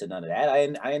none of that. I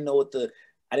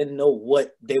didn't know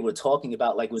what they were talking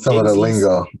about. Like when some of the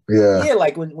lingo. Yeah,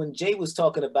 like when Jay was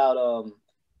talking about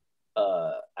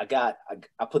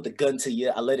I put the gun to you,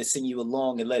 I let it sing you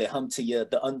along and let it hum to you.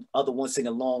 The other one sing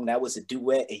along, that was a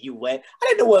duet and you wet. I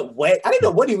didn't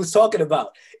know what he was talking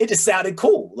about. It just sounded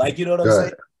cool. Like, you know what I'm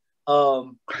saying?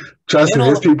 Trust me,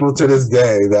 there's people to this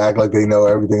day that act like they know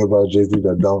everything about Jay-Z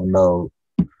that don't know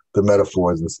the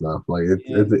metaphors and stuff. Like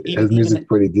his music's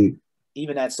pretty deep.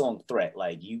 Even that song Threat,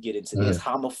 like you get into these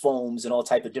homophones and all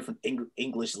type of different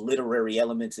English literary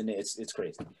elements in it. It's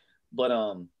crazy.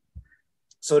 But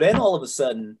so then all of a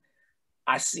sudden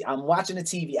I'm watching the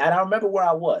TV and I remember where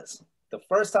I was the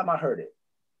first time I heard it.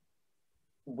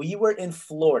 We were in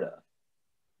Florida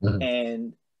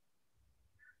and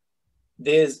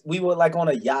we were like on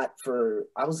a yacht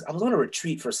I was on a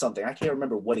retreat for something. I can't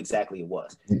remember what exactly it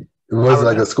was. Was it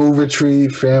like a school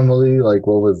retreat, family? Like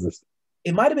what was this?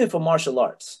 It might have been for martial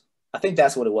arts. I think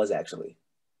that's what it was actually.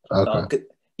 Okay.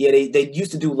 Yeah, they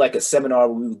used to do like a seminar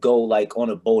where we would go like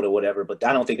on a boat or whatever, but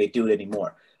I don't think they do it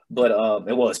anymore. But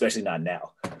well, especially not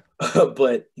now.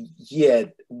 But yeah,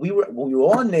 we were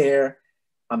on there.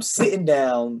 I'm sitting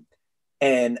down,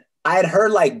 and I had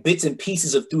heard like bits and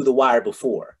pieces of Through the Wire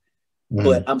before,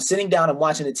 but I'm sitting down, I'm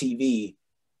watching the TV,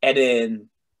 and then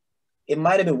it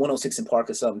might have been 106 in Park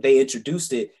or something. They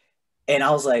introduced it, and I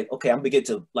was like, okay, I'm gonna get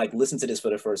to like listen to this for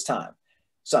the first time.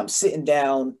 So I'm sitting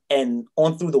down, and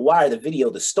on Through the Wire, the video,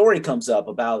 the story comes up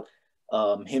about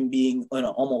him being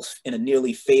almost in a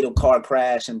nearly fatal car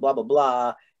crash and blah, blah,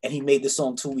 blah. And he made the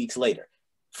song 2 weeks later.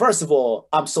 First of all,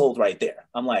 I'm sold right there.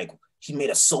 I'm like, he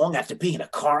made a song after being in a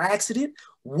car accident?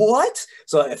 What?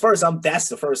 So at first, that's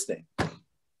the first thing.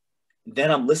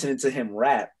 Then I'm listening to him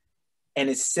rap, and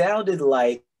it sounded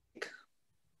like,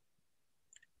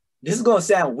 this is gonna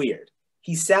sound weird.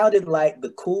 He sounded like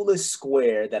the coolest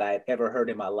square that I had ever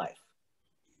heard in my life.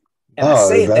 And I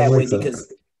say it that way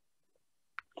because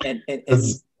And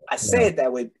I say it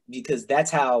that way because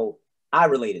that's how I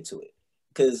related to it.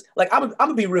 Because like I'm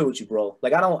gonna be real with you, bro.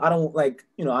 Like I don't like,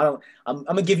 you know, I'm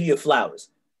gonna give you your flowers.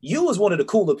 You was one of the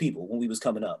cooler people when we was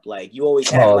coming up. Like you always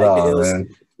had the ill. Man.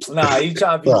 Nah, you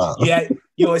trying to be.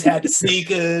 You always had the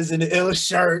sneakers and the ill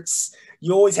shirts.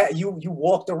 You always had you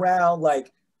walked around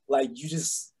like you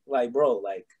just like, bro,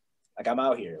 like I'm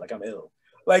out here, like I'm ill.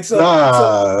 Like so.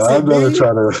 I'm never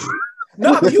trying to.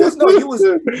 No, but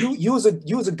you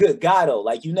was a good guy though.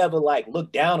 Like you never like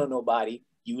looked down on nobody.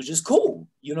 You was just cool.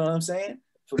 You know what I'm saying?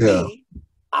 For me,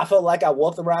 I felt like I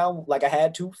walked around like I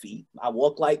had 2 feet. I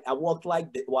walk like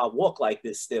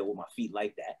this still with my feet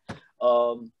like that.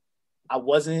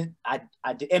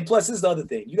 I did, and plus this is the other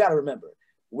thing. You got to remember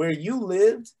where you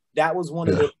lived. That was one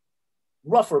of the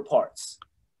rougher parts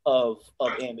of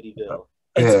Amityville.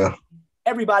 And so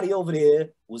everybody over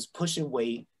there was pushing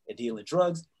weight and dealing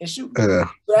drugs and shooting. So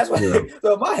that's why.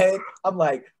 So in my head, I'm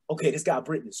like, okay, this guy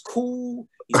Brinton is cool.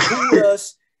 He's cool with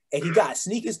us, and he got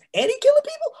sneakers, and he killing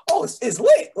people. Oh, it's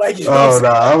lit. Like, you know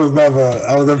I was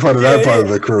never part of that part of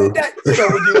the crew.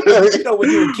 When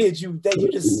you were kids, you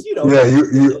just you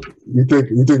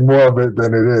think more of it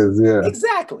than it is. Yeah,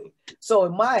 exactly. So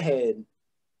in my head,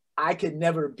 I could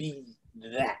never be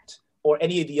that or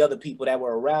any of the other people that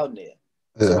were around there.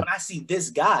 So when I see this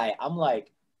guy, I'm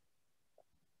like,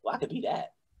 well, I could be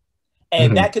that.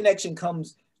 And that connection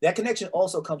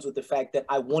also comes with the fact that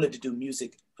I wanted to do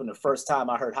music from the first time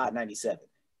I heard Hot 97.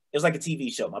 It was like a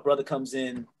TV show. My brother comes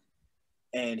in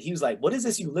and he was like, what is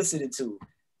this you listening to?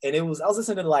 And I was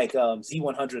listening to like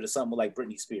Z100 or something like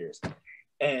Britney Spears.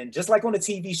 And just like on the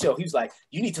TV show, he was like,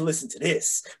 you need to listen to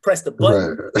this. Press the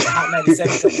button. And Hot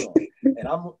 97 comes on.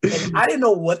 And I didn't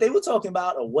know what they were talking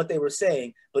about or what they were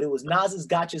saying, but it was Nas's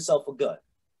Got Yourself a Gun.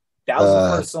 That was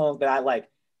the first song that I like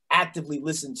actively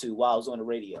listened to while I was on the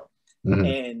radio.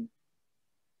 And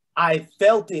I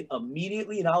felt it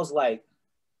immediately. And I was like,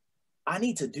 I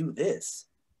need to do this,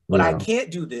 but I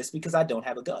can't do this because I don't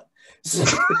have a gun. So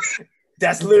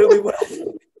that's literally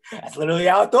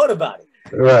how I thought about it.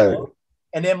 Right. You know?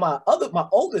 And then my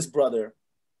oldest brother,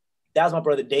 that was my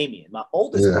brother Damien. My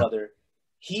oldest brother,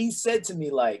 he said to me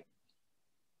like,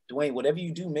 Dwayne, whatever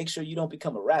you do, make sure you don't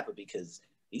become a rapper because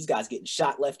these guys getting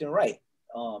shot left and right.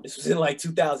 This was in like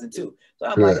 2002. So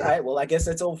I'm like, all right, well, I guess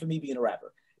that's over for me being a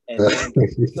rapper. And then,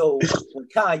 so when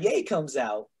Kanye comes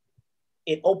out,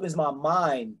 it opens my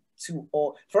mind to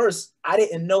all. First, I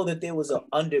didn't know that there was an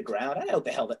underground. I didn't know what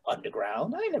the hell the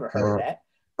underground. I ain't never heard of that.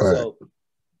 So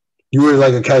you were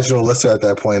like a casual listener at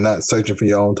that point, not searching for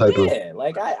your own type of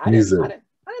like I music. I didn't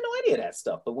know any of that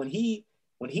stuff. But when he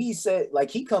said, like,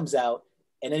 he comes out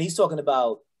and then he's talking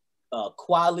about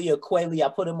Kweli or Quayle. I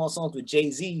put him on songs with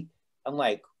Jay-Z. I'm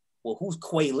like, well, who's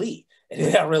Quayle? And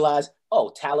then I realized,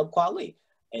 oh, Talib Kweli.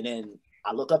 And then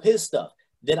I look up his stuff.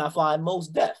 Then I find Mos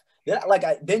Def.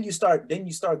 Then you start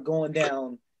going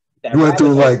down that. You went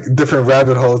through like different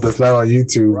rabbit holes that's not on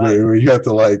YouTube, where you have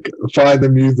to like find the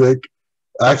music,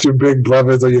 ask your big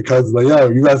brothers or your cousins, like, yo,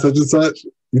 you got such and such.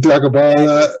 You talk about all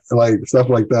that, like stuff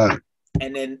like that.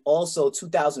 And then also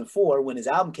 2004, when his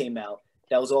album came out,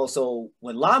 that was also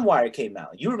when LimeWire came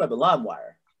out. You remember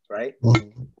LimeWire, right?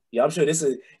 Yeah, I'm sure this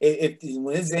is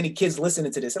when there's any kids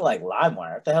listening to this, they're like,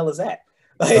 LimeWire, what the hell is that?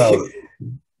 Like,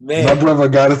 man, my brother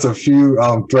got us a few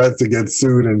threats to get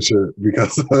sued and shit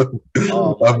because of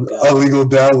illegal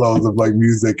downloads of like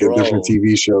music and different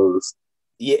TV shows.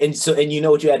 Yeah, and you know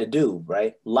what you had to do,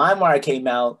 right? LimeWire came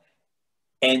out,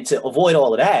 and to avoid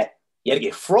all of that, you had to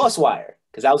get FrostWire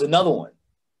because that was another one.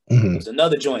 It was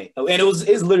another joint, and it was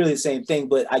literally the same thing,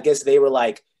 but I guess they were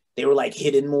like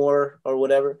hidden more or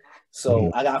whatever.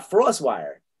 So I got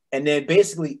FrostWire, and then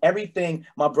basically everything.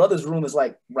 My brother's room is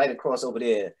like right across over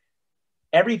there.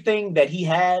 Everything that he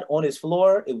had on his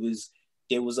floor, it was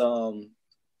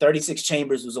 36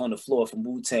 Chambers was on the floor from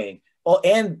Wu-Tang.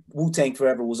 And Wu-Tang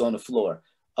Forever was on the floor.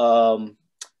 Hard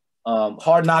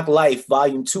Knock Life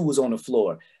Volume 2 was on the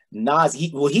floor. Nas, he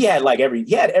had every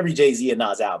Jay-Z and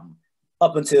Nas album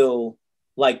up until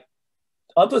Blueprint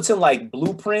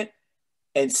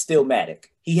and Stillmatic.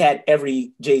 He had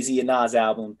every Jay-Z and Nas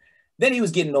album. Then he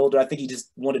was getting older. I think he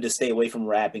just wanted to stay away from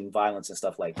rapping, violence, and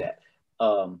stuff like that.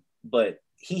 But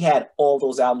he had all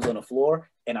those albums on the floor,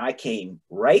 and I came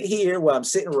right here where I'm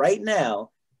sitting right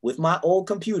now with my old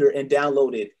computer and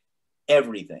downloaded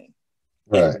everything.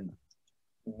 Right. And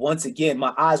once again,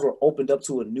 my eyes were opened up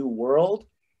to a new world.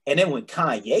 And then when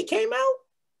Kanye came out,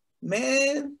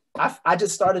 man, I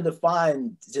just started to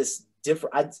find just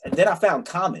different. And then I found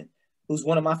Common, who's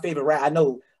one of my favorite rappers. I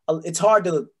know it's hard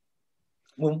to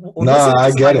when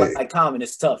I get it. Like Common,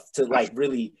 it's tough to like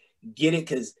really get it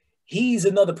because he's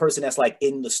another person that's like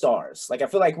in the stars. Like I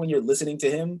feel like when you're listening to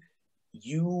him,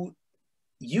 you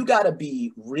gotta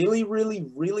be really, really,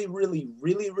 really, really,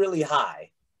 really, really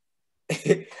high.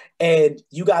 And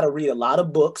you gotta read a lot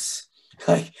of books.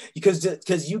 Like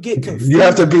because you get confused. You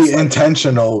have to be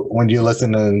intentional when you're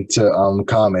listening to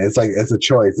Kanye. It's like it's a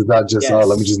choice. It's not just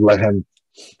let me just let him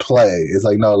play. It's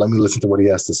like no, let me listen to what he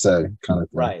has to say, kind of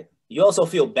thing. Right. You also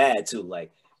feel bad too.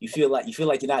 Like you feel like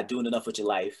you're not doing enough with your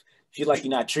life. You feel like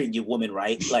you're not treating your woman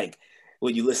right. Like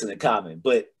when you listen to Kanye.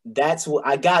 But that's what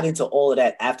I got into all of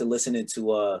that after listening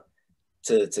to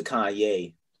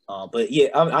Kanye. But yeah,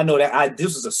 I know that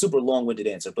this was a super long-winded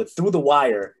answer. But Through the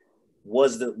Wire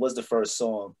was the first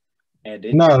song. And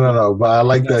no. But I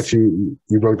like that you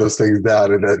broke those things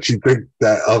down and that you think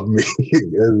that of me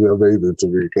is amazing to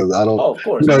me because I don't. Oh, of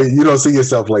course. You don't see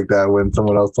yourself like that when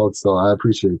someone else talks. So I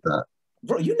appreciate that.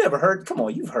 Bro, you never heard? Come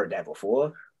on, you've heard that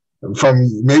before. From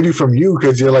you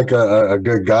because you're like a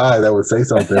good guy that would say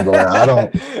something, but like,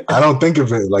 I don't think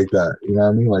of it like that. You know what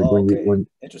I mean? Like when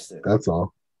interesting. That's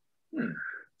all.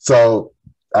 So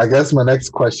I guess my next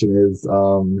question is.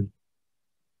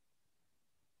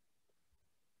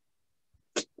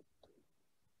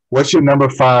 What's your number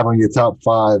 5 on your top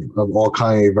 5 of all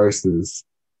Kanye verses?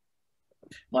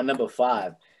 My number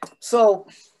 5. So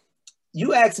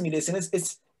you asked me this, and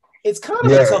it's kind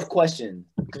of a tough question.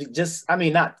 It's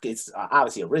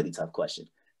obviously a really tough question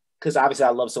because obviously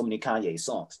I love so many Kanye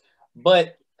songs.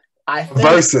 But I think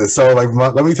verses. So like,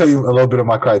 let me tell you a little bit of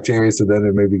my criteria, so then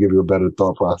it maybe give you a better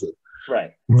thought process.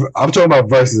 Right. I'm talking about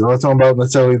verses. I'm not talking about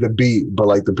necessarily the beat, but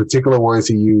like the particular words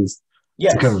he used.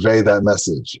 To convey that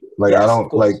message. Like I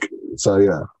don't like so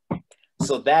yeah.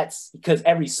 So that's because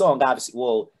every song obviously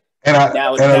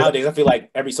nowadays I feel like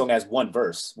every song has one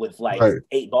verse with like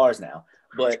 8 bars now.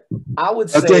 But I would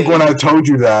say I think when I told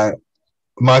you that,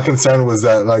 my concern was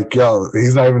that like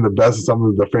he's not even the best of some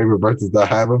of the favorite verses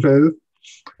that I have of his.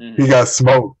 He got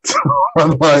smoked.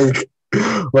 like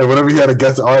whenever he had a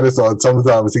guest artist on,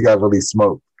 sometimes he got really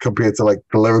smoked compared to like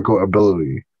the lyrical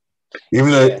ability. Even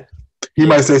though he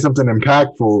might say something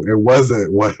impactful, it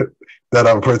wasn't what that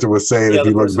other person was saying if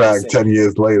you look back 10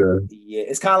 years later. Yeah,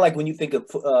 it's kind of like when you think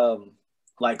of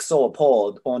like So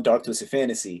Appalled on Dark Twisted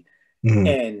Fantasy,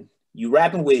 and you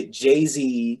rapping with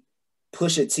Jay-Z,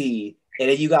 Pusha T, and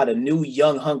then you got a new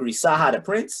young hungry Saha the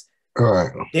Prince.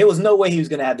 Right. There was no way he was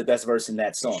going to have the best verse in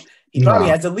that song. He probably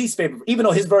has the least favorite, even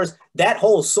though his verse, that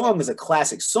whole song is a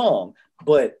classic song,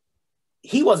 but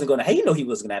he wasn't going to, he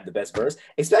wasn't going to have the best verse,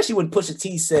 especially when Pusha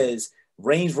T says,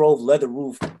 Range Rover, leather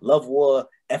roof, love war,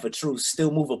 F a truth,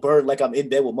 still move a bird like I'm in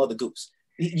bed with Mother Goose.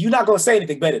 You're not going to say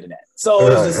anything better than that. So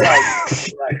it's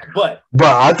just like but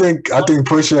I think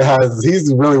Pusha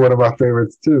he's really one of my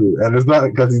favorites too. And it's not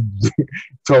because he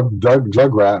talks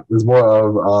drug rap. It's more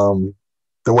of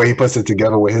the way he puts it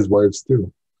together with his words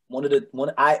too.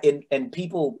 And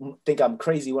people think I'm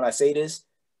crazy when I say this.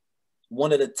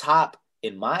 One of the top,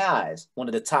 in my eyes, one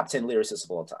of the top 10 lyricists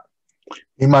of all time.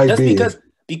 He might be.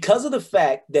 Because of the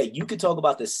fact that you could talk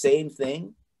about the same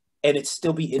thing and it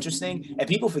still be interesting. And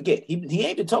people forget, he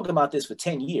ain't been talking about this for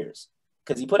 10 years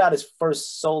because he put out his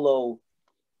first solo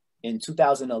in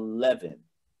 2011.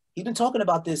 He's been talking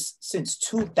about this since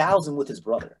 2000 with his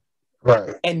brother.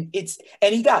 Right. And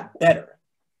he got better.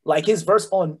 Like his verse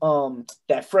on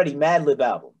that Freddie Madlib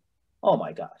album. Oh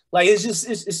my God. Like it's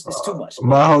too much.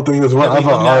 My whole thing is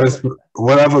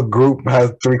whatever group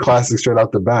has 3 classics straight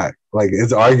out the back. Like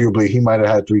it's arguably he might have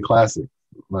had 3 classics.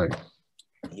 Like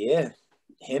him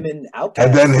and Outkast.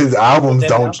 And then his albums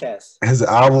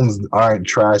aren't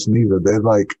trash neither.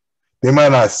 They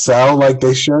might not sell like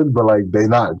they should, but like they're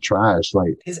not trash.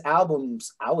 Like his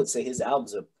albums, I would say his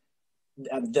albums are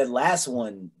the last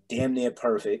one damn near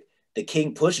perfect. The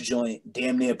King Push joint,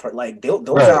 damn near like those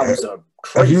albums are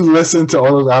crazy. If you listen to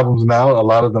all those albums now, a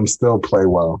lot of them still play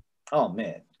well. Oh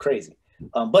man, crazy.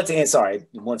 But to answer, sorry,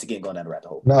 once again going down the rabbit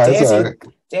hole. No, to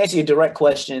answer your direct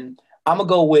question, I'm gonna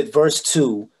go with verse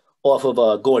 2 off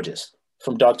of Gorgeous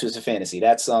from Dark Twisted Fantasy.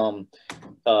 That's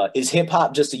is hip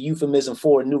hop just a euphemism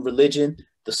for a new religion,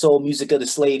 the soul music of the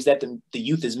slaves that the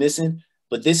youth is missing?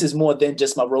 But this is more than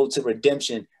just my road to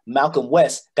redemption. Malcolm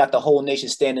West got the whole nation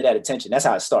standing at attention. That's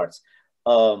how it starts.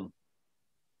 When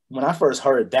I first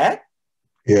heard that,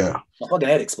 my fucking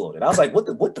head exploded. I was like,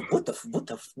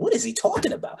 what is he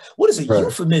talking about? What is a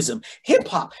euphemism? Hip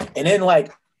hop. And then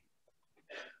like,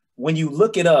 when you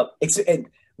look it up, and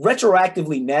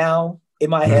retroactively now in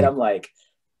my head, I'm like,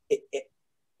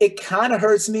 it kind of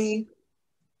hurts me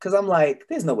because I'm like,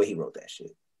 there's no way he wrote that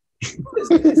shit.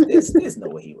 There's no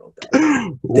way he wrote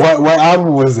that. What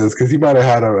album was this? Because he might have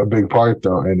had a big part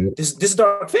though in it. This is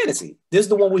Dark Fantasy. This is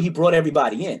the one where he brought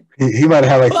everybody in. He might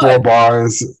have had like 4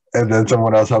 bars, and then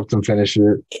someone else helped him finish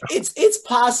it. It's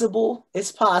possible.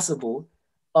 It's possible.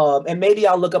 And maybe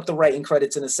I'll look up the writing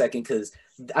credits in a second, because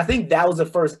I think that was the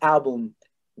first album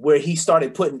where he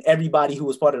started putting everybody who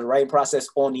was part of the writing process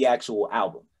on the actual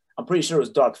album. I'm pretty sure it was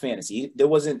Dark Fantasy. There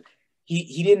wasn't.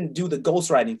 He didn't do the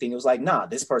ghostwriting thing. It was like, nah,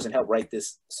 this person helped write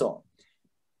this song.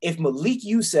 If Malik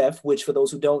Yusef, which for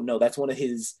those who don't know, that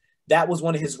was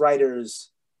one of his writers.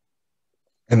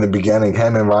 In the beginning,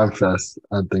 him and Rhymefest,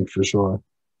 I think for sure.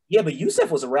 Yeah, but Yusef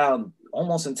was around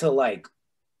almost until like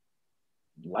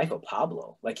Life of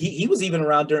Pablo. Like he was even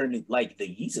around during like the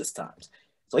Yeezus times.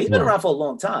 So he's been around for a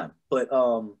long time. But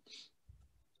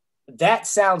that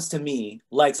sounds to me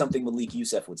like something Malik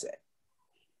Yusef would say.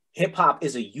 Hip hop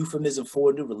is a euphemism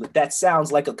for new religion. That sounds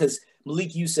like because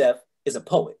Malik Yusef is a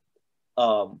poet.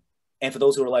 And for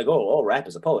those who are like, oh, rap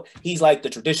is a poet, he's like the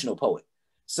traditional poet.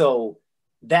 So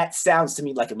that sounds to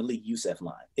me like a Malik Yusef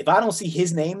line. If I don't see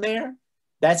his name there,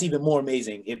 that's even more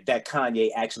amazing if that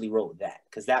Kanye actually wrote that,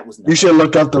 because that was. You should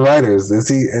look up the writers. Is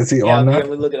he on that?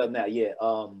 Yeah, look it up now. Yeah.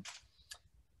 Well,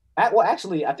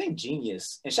 actually, I think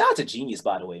Genius, and shout out to Genius,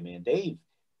 by the way, man.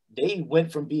 They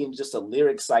went from being just a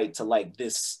lyric site to like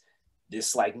this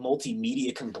like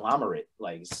multimedia conglomerate.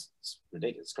 Like it's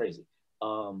ridiculous, it's crazy.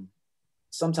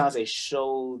 Sometimes they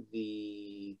show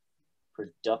the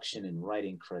production and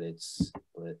writing credits,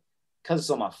 but because it's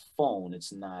on my phone,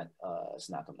 it's not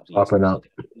coming up. Popping up.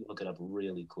 Look it up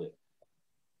really quick.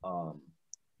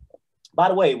 By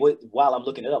the way, while I'm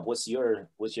looking it up, what's your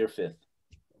fifth?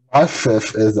 My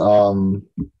fifth is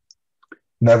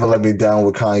Never Let Me Down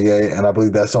with Kanye, and I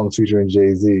believe that song's featuring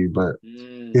Jay-Z, but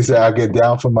he said, I get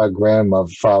down from my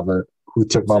grandfather who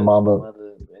took my mama,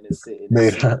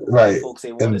 made her, right,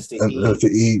 and to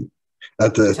eat.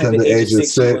 At the tender age of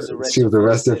 6, she was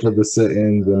arrested for the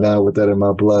sit-ins, and now with that in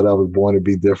my blood, I was born to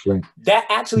be different. That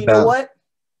actually, you know what?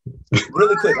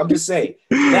 Really quick, I'm just saying,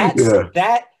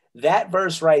 that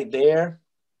verse right there,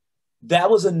 that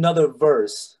was another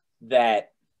verse that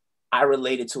I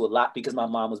related to a lot because my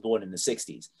mom was born in the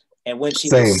 60s. And when she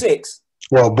was 6.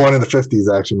 Well, born in the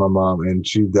 50s, actually, my mom. And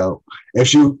if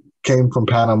she came from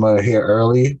Panama here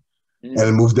early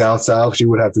and moved down south, she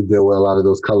would have to deal with a lot of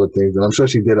those color things. And I'm sure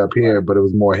she did up here, but it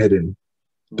was more hidden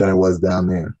than it was down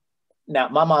there. Now,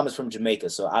 my mom is from Jamaica,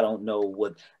 so I don't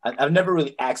know I've never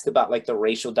really asked about like the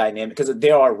racial dynamic, because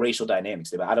there are racial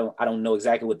dynamics there, but I don't know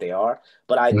exactly what they are.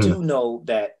 But I do know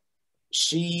that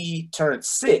she turned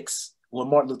 6 when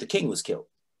Martin Luther King was killed.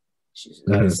 She's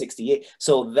 68.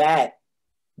 So that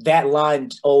line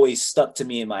always stuck to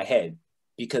me in my head,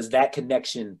 because that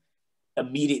connection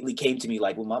immediately came to me,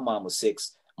 like when my mom was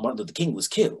 6, Martin Luther King was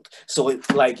killed. So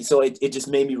it just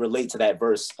made me relate to that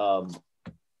verse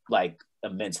like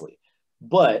immensely.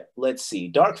 But let's see,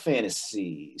 Dark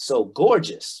Fantasy. So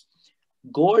Gorgeous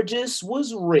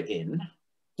was written.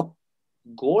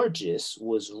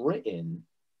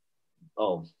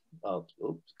 Oops,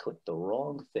 clicked the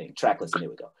wrong thing. Track listing,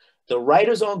 there we go. The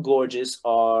writers on Gorgeous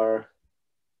are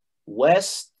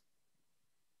Ernest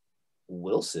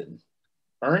Wilson.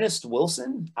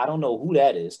 I don't know who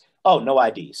that is. Oh, no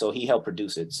ID. So he helped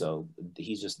produce it. So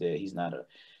he's just there. He's not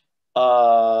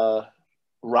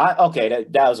okay.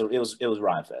 It was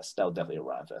Rhymefest. That was definitely a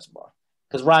Rhymefest bar,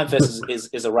 because Rhymefest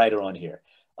is a writer on here.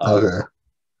 Okay.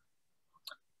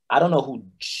 I don't know who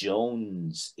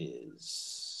Jones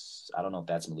is. I don't know if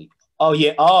that's Malik. Oh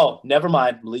yeah. Oh, never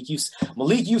mind. Malik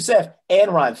Yusef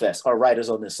and Rhymefest are writers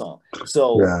on this song.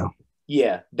 So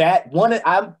yeah, that one.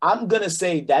 I'm gonna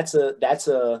say that's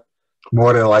a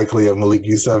more than likely a Malik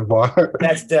Yusef bar.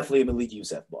 That's definitely a Malik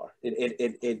Yusef bar.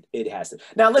 It has to.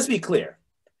 Now let's be clear.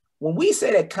 When we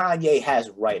say that Kanye has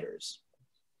writers,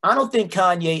 I don't think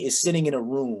Kanye is sitting in a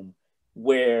room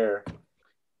where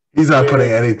he's not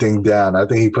putting anything down. I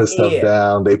think he puts stuff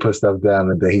down. They put stuff down,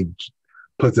 and then he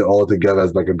puts it all together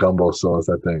as like a gumbo sauce,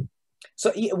 I think.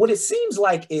 So what it seems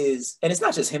like is, and it's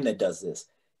not just him that does this,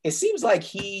 it seems like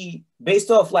he,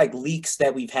 based off like leaks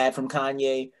that we've had from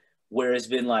Kanye, where it's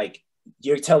been like,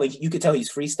 you could tell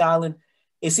he's freestyling.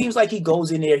 It seems like he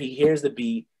goes in there, he hears the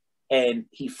beat, and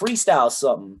he freestyles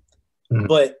something,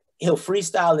 but he'll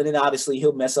freestyle, and then obviously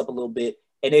he'll mess up a little bit,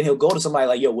 and then he'll go to somebody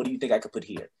like, yo, what do you think I could put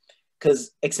here?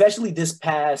 Because especially this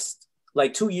past,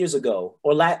 like 2 years ago,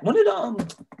 or when did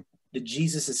the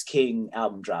Jesus is King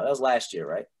album drop? That was last year,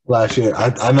 right? Last year.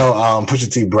 I know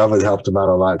Pusha T Brother helped him out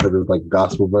a lot, because it's like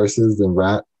gospel verses and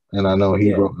rap, and I know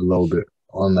he wrote a little bit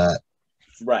on that.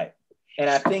 Right. And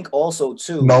I think also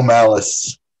too, No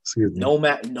Malice. Excuse me. No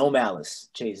malice.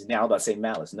 Jeez, now I'm about to say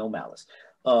malice. No malice.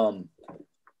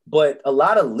 But a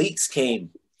lot of leaks came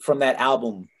from that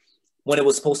album when it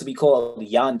was supposed to be called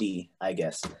Yandi, I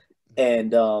guess.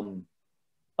 And a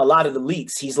lot of the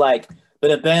leaks, he's like,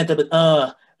 and then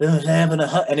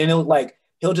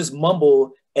he'll just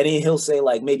mumble, and then he'll say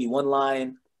like maybe one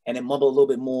line, and then mumble a little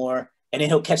bit more, and then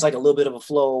he'll catch like a little bit of a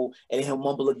flow, and then he'll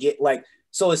mumble again. Like,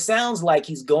 so it sounds like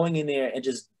he's going in there and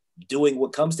just doing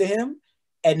what comes to him,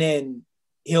 and then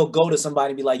he'll go to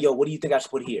somebody and be like, yo, what do you think I should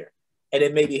put here? And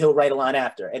then maybe he'll write a line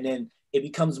after, and then it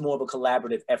becomes more of a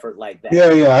collaborative effort like that.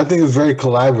 Yeah, I think it's very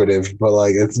collaborative, but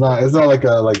like it's not like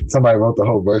somebody wrote the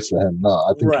whole verse for him. No,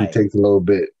 I think he takes a little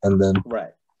bit and then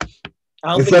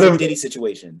I don't think it's a Diddy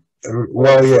situation.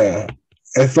 Well, yeah.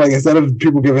 It's like instead of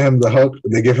people giving him the hook,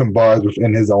 they give him bars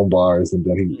within his own bars, and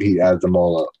then he adds them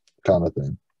all up, kind of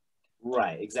thing.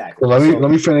 Right, exactly. So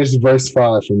let me finish verse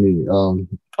 5 for me.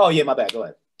 Oh yeah, my bad. Go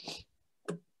ahead.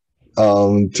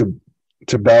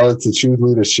 To ballots to choose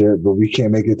leadership, but we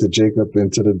can't make it to Jacob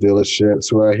into the dealership.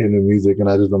 Swear I hear new music and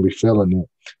I just don't be feeling it.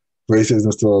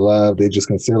 Racism's still alive, they just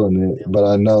concealing it. But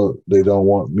I know they don't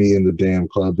want me in the damn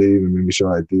club. They even made me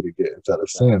show ID to get inside of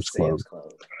Sam's Club.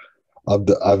 I've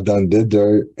did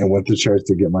dirt and went to church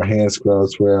to get my hands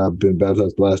scrubbed. Swear I've been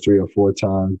baptized the last 3 or 4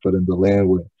 times, but in the land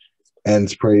where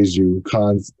ends praise you,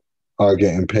 cons are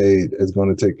getting paid. It's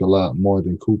going to take a lot more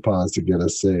than coupons to get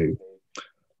us saved.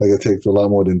 Like it takes a lot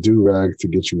more than do-rag to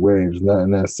get you waves.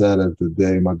 Nothing that sad as the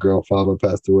day my girl father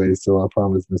passed away. So I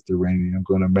promised Mr. Rainey I'm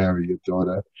going to marry your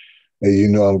daughter. And you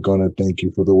know I'm going to thank you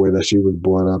for the way that she was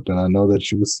brought up. And I know that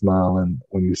she was smiling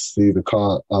when you see the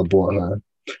car I bought her.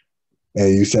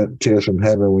 And you sent tears from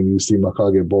heaven when you see my car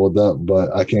get balled up.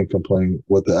 But I can't complain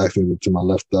what the accident did to my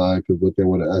left eye, because look at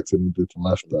what the accident did to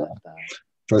left eye.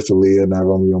 First Aaliyah, now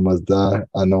Romeo must die.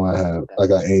 I know I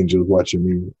got angels watching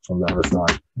me from the other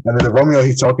side. And then the Romeo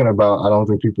he's talking about, I don't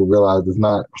think people realize it's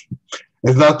not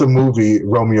the movie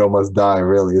Romeo Must Die,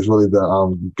 really. It's really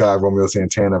the guy Romeo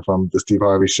Santana from the Steve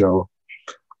Harvey show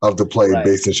of the play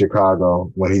based in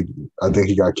Chicago when I think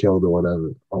he got killed or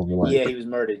whatever. Yeah, he was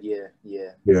murdered. Yeah.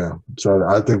 Yeah. So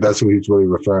I think that's who he's really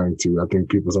referring to. I think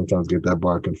people sometimes get that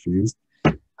bar confused.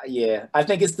 Yeah, I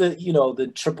think it's the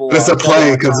triple. It's a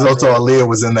play because also Aaliyah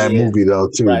was in that movie though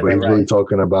too, but he's really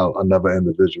talking about another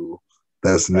individual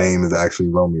that's name is actually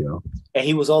Romeo. And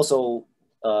he was also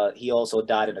he also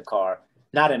died in a car,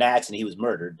 not an accident. He was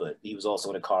murdered, but he was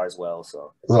also in a car as well.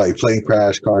 So like plane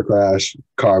crash,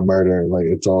 car murder, like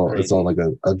it's all like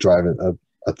a driving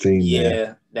a theme.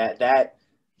 Yeah, there.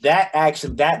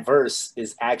 that verse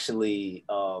is actually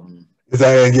is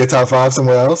that in your top 5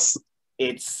 somewhere else?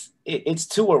 It's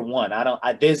 2 or 1.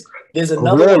 There's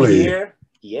another one here.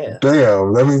 Yeah.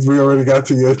 Damn, that means we already got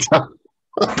to your top.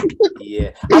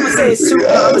 Yeah. I'm gonna say it's 2.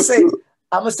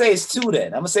 I'm gonna say it's 2 then.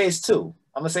 I'm gonna say it's 2.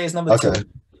 I'm gonna say it's number 2.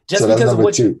 Just because of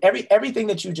what everything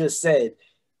that you just said,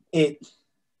 it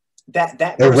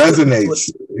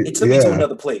resonates. It took me to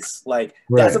another place. Like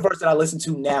that's a verse that I listen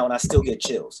to now and I still get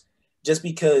chills. Just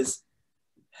because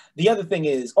the other thing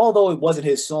is, although it wasn't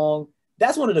his song,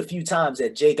 that's one of the few times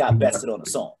that Jay got bested on a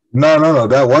song. No,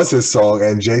 that was his song,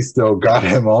 and Jay still got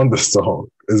him on the song.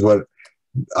 Is what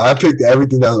I picked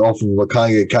everything that was off of the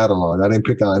Kanye catalog. I didn't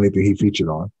pick out anything he featured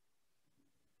on.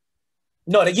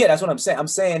 No, that's what I'm saying. I'm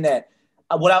saying that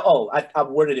I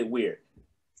worded it weird.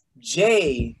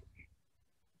 Jay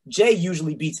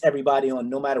usually beats everybody on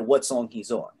no matter what song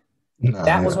he's on.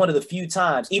 That was one of the few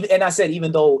times.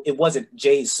 Even though it wasn't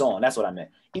Jay's song, that's what I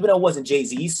meant. Even though it wasn't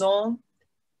Jay-Z's song,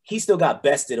 he still got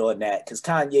bested on that because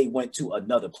Kanye went to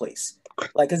another place.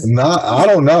 I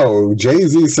don't know.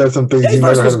 Jay-Z said some things you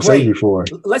never heard him say before.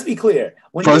 Let's be clear.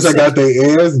 First I got their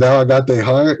ears, now I got their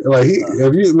heart. Like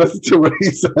if you listen to what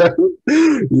he said,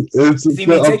 it's see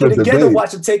me take it together,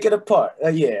 watch him take it apart.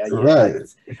 Yeah. Right.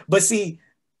 But see,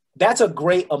 that's a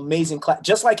great, amazing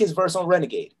just like his verse on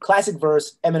Renegade. Classic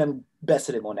verse, Eminem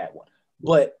bested him on that one.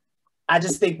 But I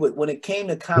just think when it came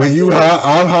to Kanye, when you hot,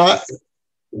 I'm hot.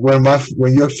 When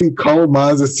your feet cold,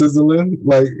 mine's are sizzling.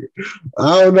 Like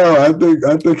I don't know. I think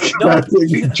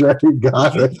Dre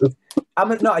got it.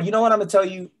 You know what I'm gonna tell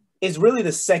you? It's really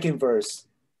the second verse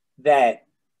that,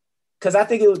 because I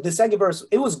think the second verse.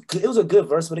 It was a good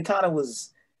verse, but it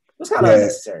was kind of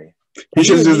unnecessary. He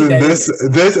should have just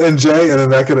did this and Jay, and then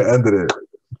that could have ended it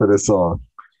for this song.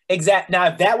 Exactly. Now,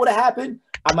 if that would have happened,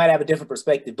 I might have a different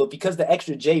perspective. But because the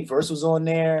extra Jay verse was on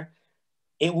there,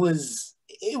 it was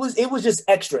just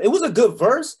extra. It was a good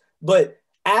verse, but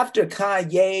after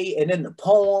Kanye and then the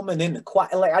poem and then the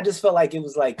quiet, like I just felt like it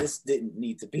was like this didn't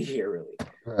need to be here really.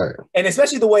 Right. And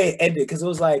especially the way it ended, because it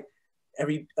was like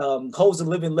every hoes a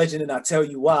living legend and I'll tell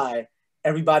you why.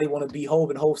 everybody want to be Hov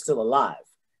and Hov's still alive.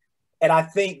 And I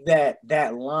think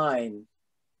that line,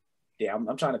 yeah,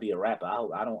 I'm trying to be a rapper. I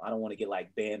don't want to get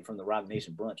like banned from the Rock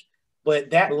Nation brunch.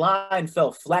 But that line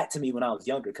fell flat to me when I was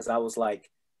younger because I was like,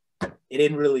 it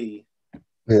didn't really,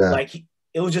 like,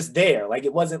 it was just there. Like,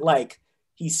 it wasn't like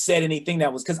he said anything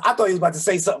that was, because I thought he was about to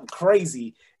say something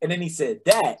crazy. And then he said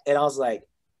that. And I was like,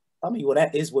 I mean, well,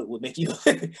 that is what would make you,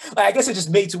 like, I guess it just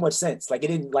made too much sense. Like, it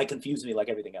didn't like confuse me like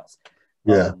everything else.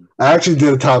 Yeah. I actually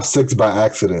did a top 6 by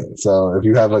accident. So if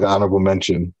you have like an honorable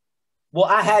mention. Well,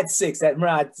 I had 6. That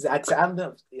remember, I don't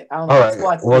know. All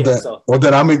right. Well,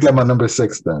 then I'll make that my number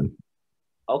 6 then.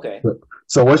 Okay.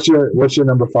 So what's your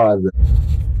number 5 then?